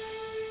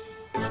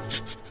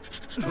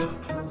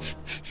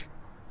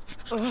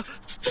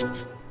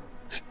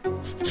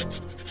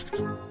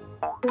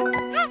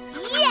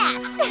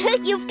 Yes!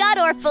 You've got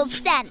Orphle's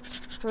scent.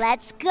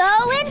 Let's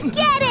go and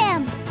get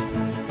him!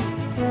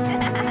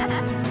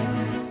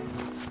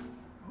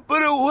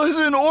 But it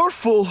wasn't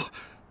Orphle.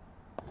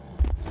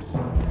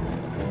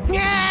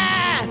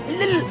 Ah!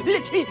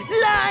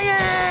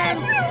 Lion!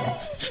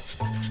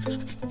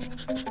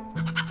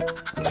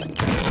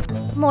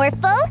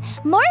 Morphle,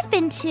 morph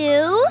into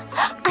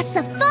a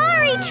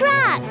safari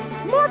truck.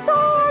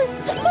 Morphle!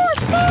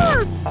 Morph,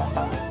 morph!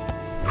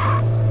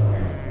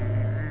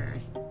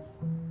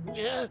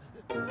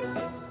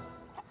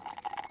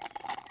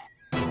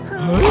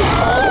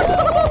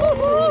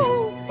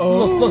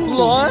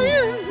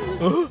 Lion?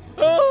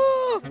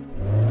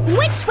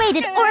 Which way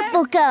did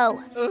Orphle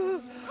go?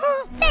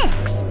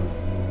 Thanks.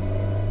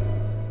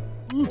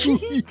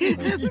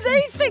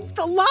 They think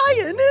the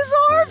lion is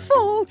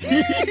Orphle.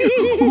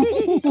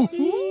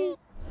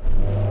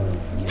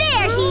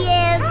 There he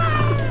is.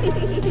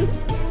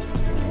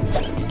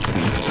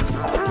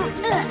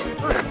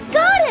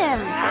 Got him.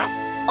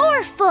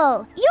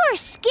 Orphle, you're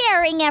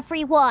scaring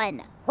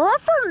everyone.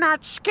 Orphle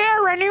not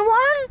scare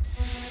anyone.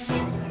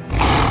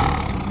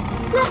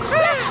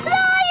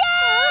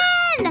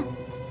 Lion!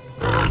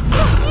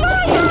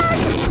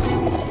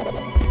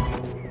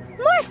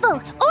 Morphle,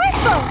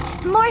 Orphle,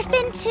 morph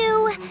into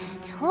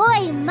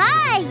toy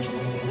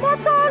mice.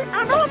 Morphle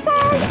and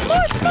Orphle,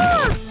 morph,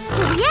 morph!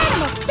 To the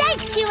animal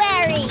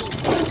sanctuary.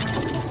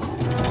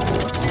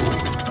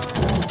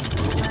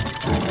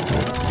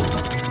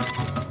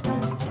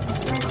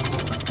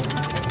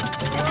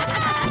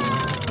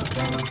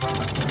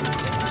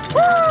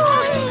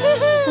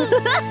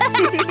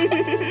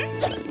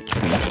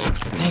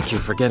 Thank you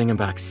for getting him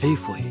back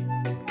safely.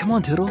 Come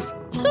on, Toodles.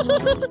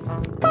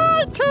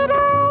 Bye,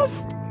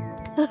 Toodles!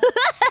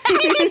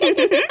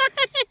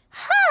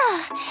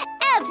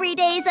 Every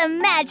day's a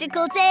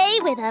magical day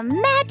with a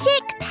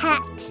magic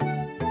pet.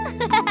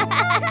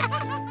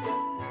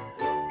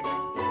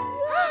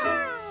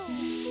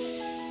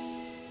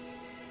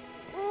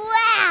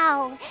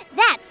 Wow!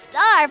 That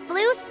star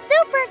flew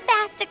super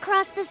fast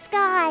across the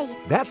sky.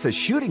 That's a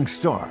shooting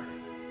star.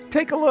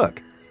 Take a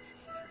look.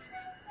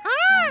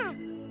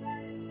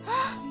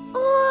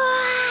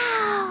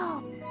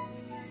 Wow!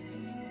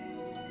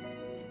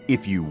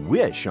 If you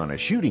wish on a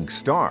shooting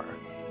star,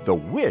 the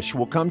wish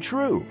will come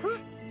true.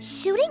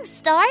 Shooting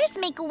stars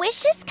make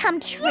wishes come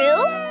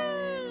true?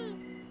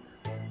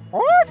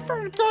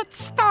 Orphle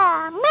gets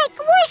star, make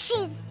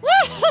wishes!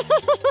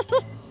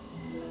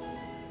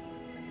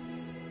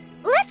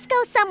 Let's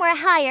go somewhere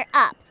higher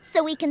up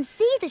so we can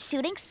see the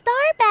shooting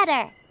star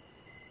better.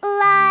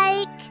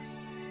 Like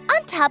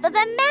on top of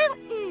a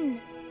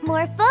mountain.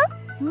 Morphle,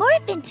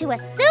 morph into a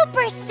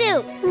super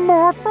suit.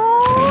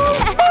 Morphle!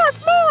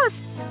 Morph, morph!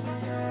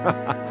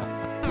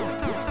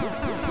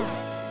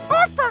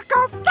 Orphle,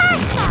 go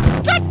faster!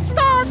 Get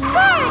star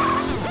first!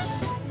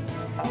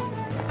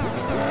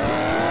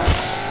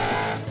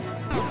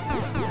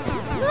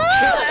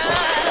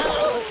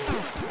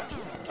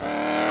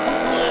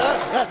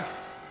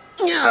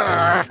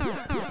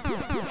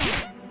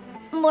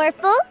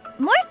 Morphle,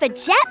 morph a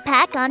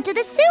jetpack onto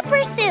the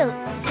super suit.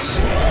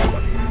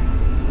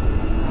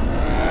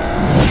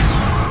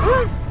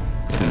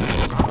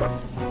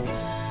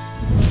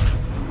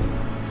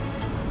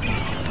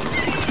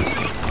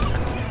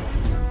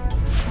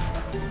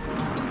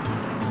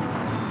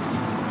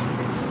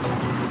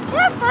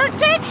 Orphle,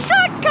 take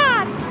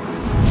shortcut!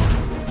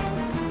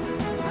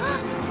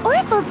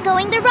 Orphle's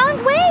going the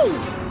wrong way.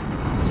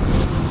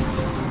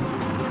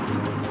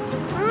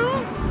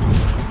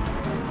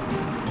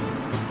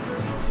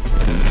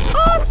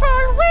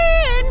 Orphle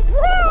win!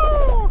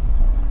 Woo!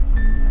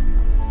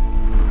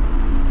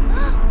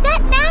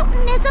 That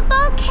mountain is a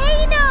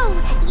volcano.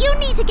 You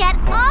need to get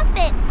off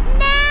it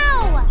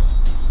now.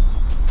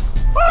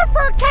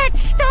 Orphle catch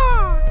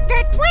star!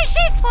 Get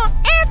wishes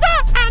forever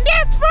and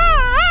ever!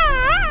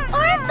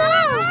 Orphle!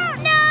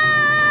 No!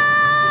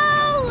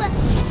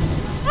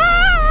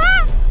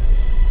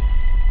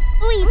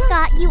 We've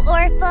got you,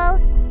 Orphle.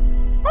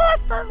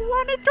 Orphle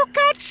wanted to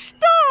catch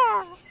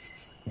star!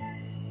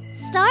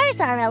 Stars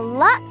are a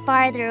lot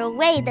farther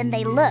away than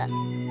they look.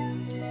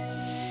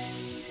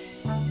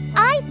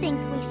 I think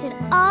we should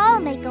all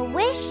make a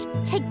wish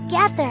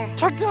together.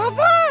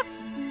 Together?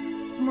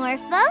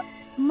 Morphle,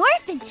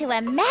 morph into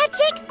a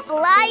magic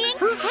flying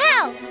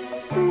house.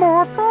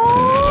 Morphle!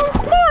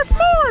 Morph,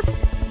 morph!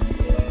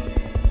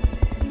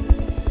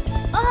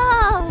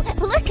 Oh,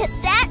 look at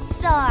that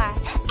star.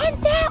 And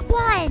that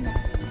one.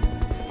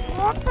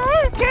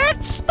 Orphle,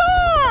 get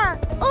star!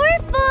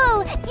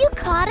 Orphle, you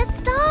caught a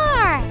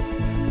star.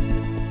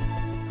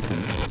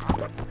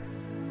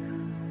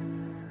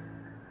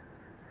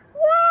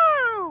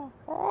 Wow!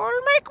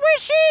 All make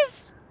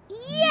wishes?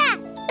 Yes!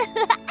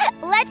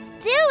 Let's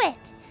do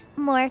it.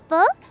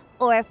 Morphle,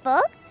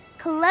 Orphle,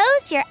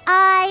 Close your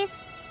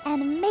eyes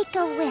and make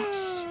a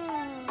wish.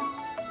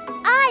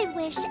 I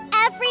wish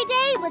every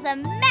day was a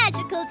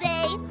magical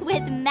day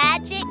with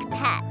magic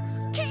pets.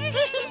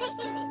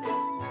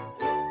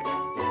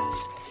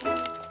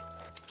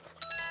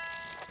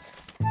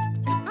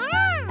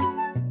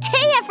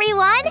 Hey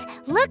everyone,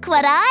 look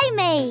what I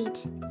made.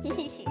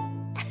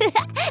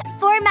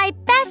 For my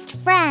best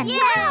friend.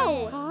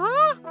 Yay!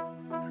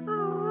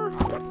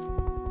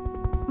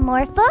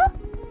 Morphle?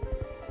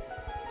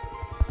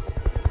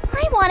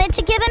 I wanted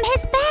to give him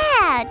his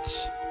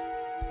badge.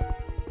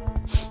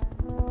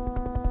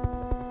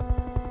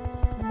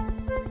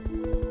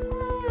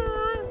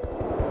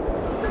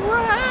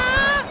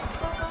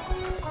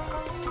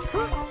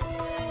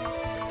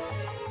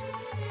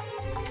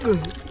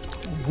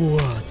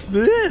 What's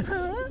this?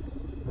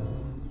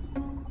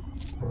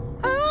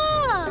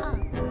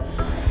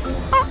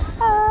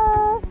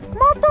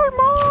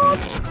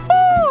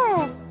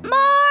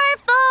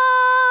 Morphle!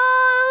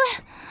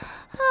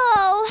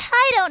 Oh,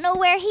 I don't know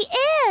where he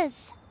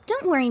is.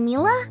 Don't worry,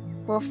 Mila.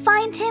 We'll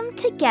find him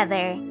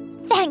together.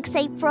 Thanks,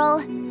 April.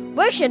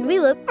 Where should we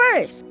look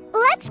first?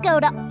 Let's go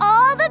to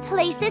all the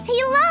places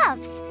he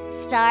loves,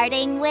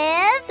 starting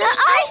with the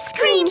ice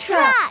cream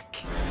truck.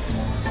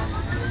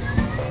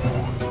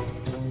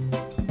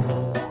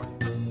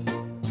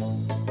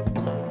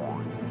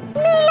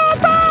 Mila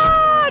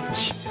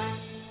badge!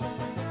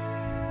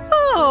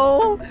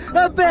 Oh,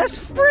 a best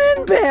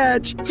friend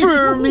badge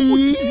for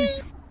me!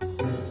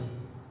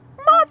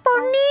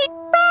 Morphle need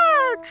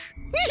badge!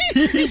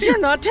 You're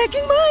not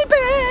taking my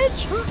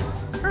badge!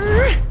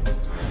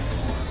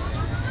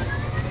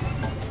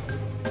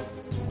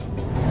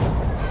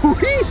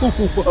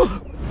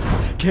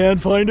 Can't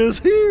find us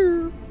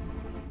here.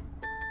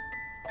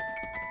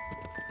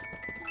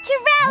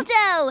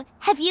 Geraldo!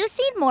 Have you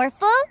seen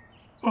Morphle?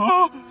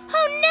 Oh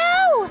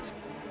no!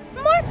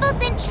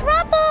 Morphle's in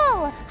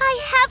trouble! I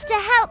have to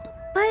help.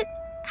 But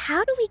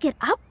how do we get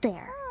up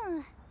there?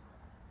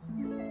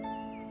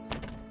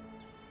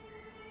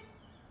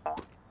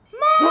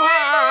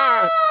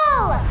 Morphle!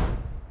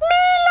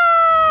 Mila!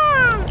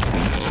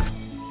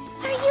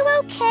 Are you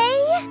okay?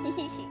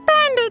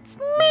 Bandits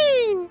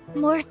mean!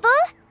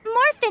 Morphle,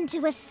 morph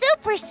into a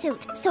super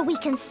suit so we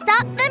can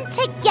stop them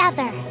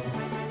together.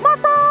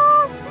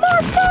 Morphle!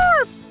 Morph,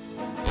 morph!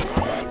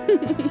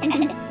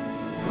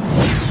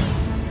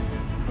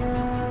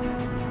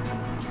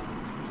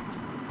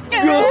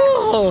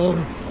 Oh.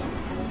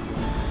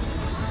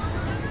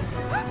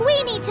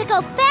 We need to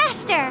go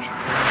faster.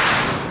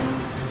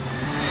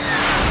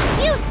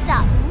 You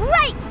stop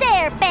right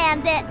there,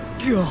 bandits.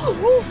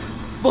 Oh,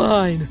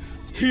 fine.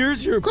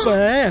 Here's your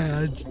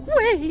badge.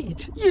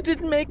 Wait, you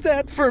didn't make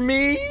that for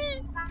me?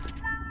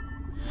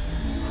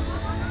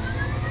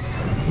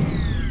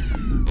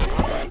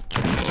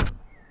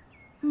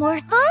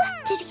 Morphle,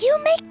 did you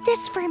make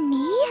this for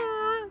me?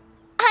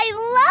 I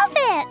love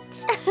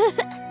it!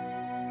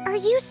 Are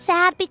you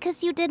sad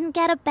because you didn't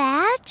get a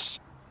badge?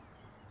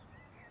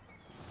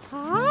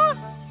 Huh?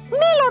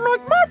 Mila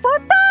make Morphle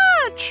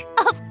badge!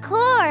 Of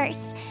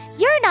course!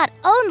 You're not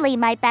only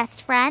my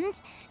best friend,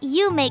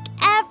 you make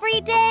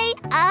every day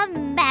a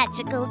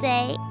magical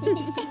day.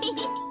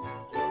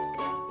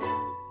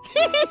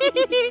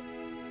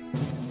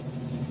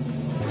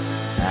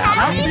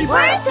 Happy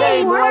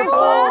birthday,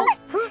 Morphle!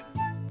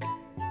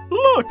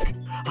 Look!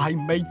 I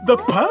made the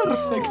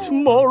perfect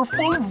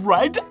Morphle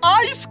red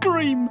ice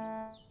cream!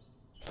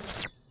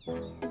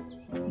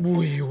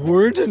 We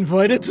weren't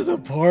invited to the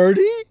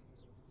party?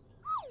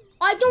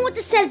 I don't want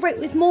to celebrate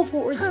with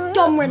Morphle's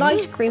dumb red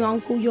ice cream,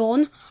 Uncle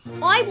Yawn.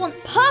 I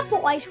want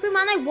purple ice cream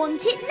and I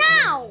want it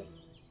now!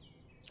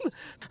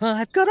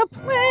 I've got a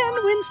plan,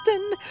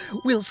 Winston.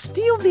 We'll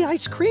steal the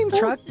ice cream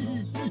truck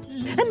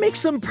and make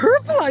some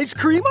purple ice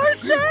cream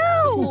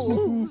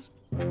ourselves.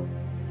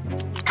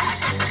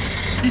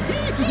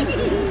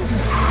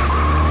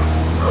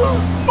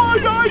 My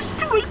ice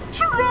cream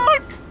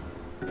truck!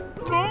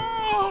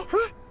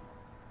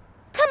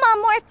 Come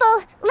on,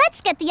 Morphle.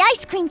 Let's get the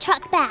ice cream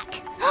truck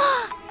back.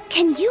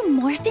 Can you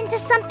morph into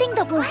something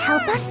that will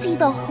help us see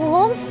the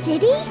whole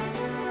city?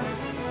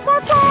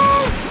 Morphle!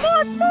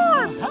 Morph,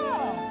 morph!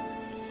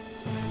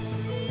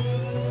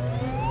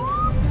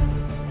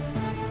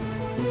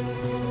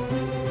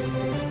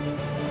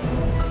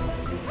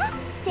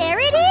 There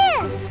it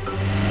is!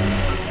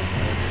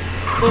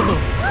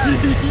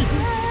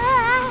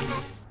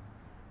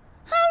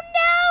 Oh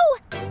no!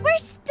 We're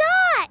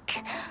stuck!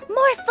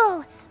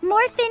 Morphle,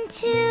 morph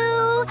into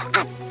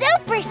a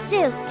super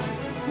suit!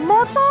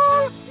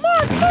 Morphle!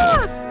 Morph,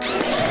 morph!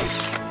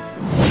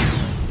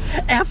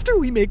 After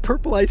we make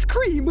purple ice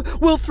cream,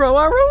 we'll throw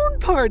our own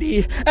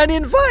party and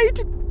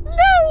invite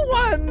no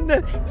one!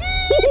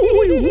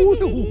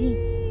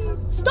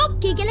 Stop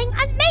giggling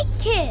and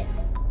make it!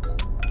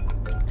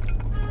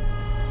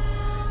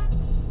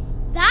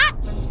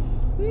 That's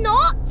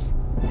not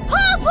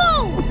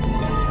purple!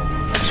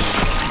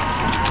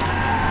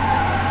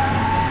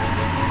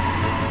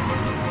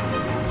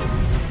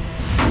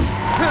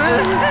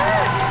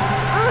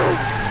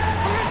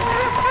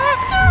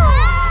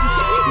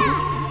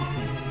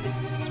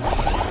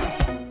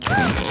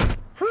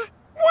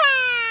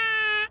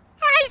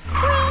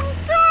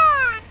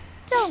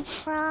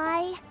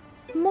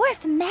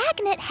 morph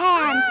magnet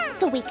hands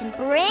so we can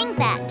bring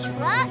that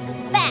truck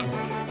back.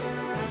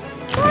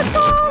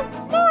 Morphle!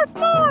 Morph,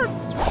 morph!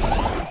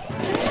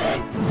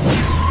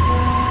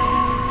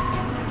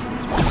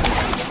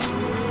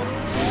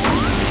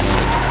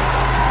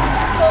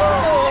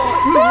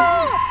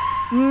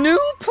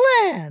 New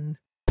plan!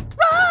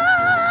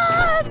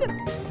 Run!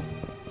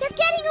 They're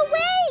getting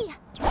away!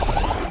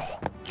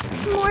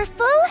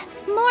 Morphle,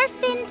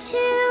 morph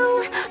into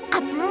a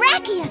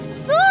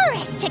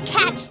Brachiosaurus to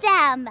catch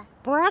them!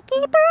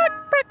 Bracky, brack,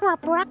 brack,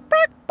 brack, brack,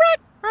 brack, brack!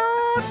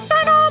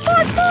 Dino,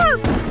 morph,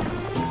 morph!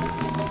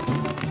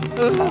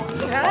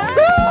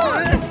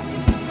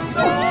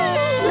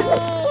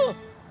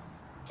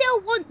 Still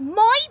want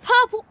my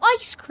purple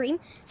ice cream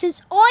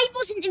since I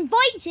wasn't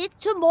invited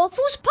to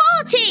Morphle's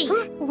party!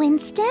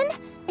 Winston,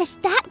 is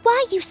that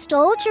why you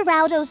stole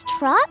Geraldo's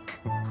truck?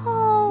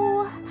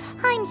 Oh,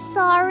 I'm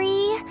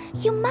sorry.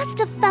 You must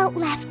have felt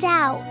left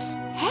out.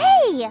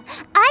 Hey,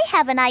 I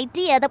have an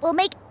idea that will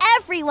make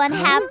everyone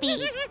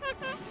happy.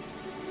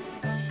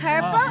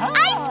 Purple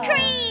ice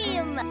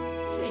cream!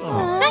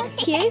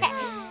 Thank you.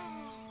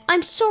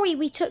 I'm sorry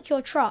we took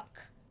your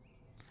truck.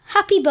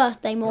 Happy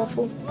birthday,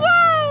 Morphle.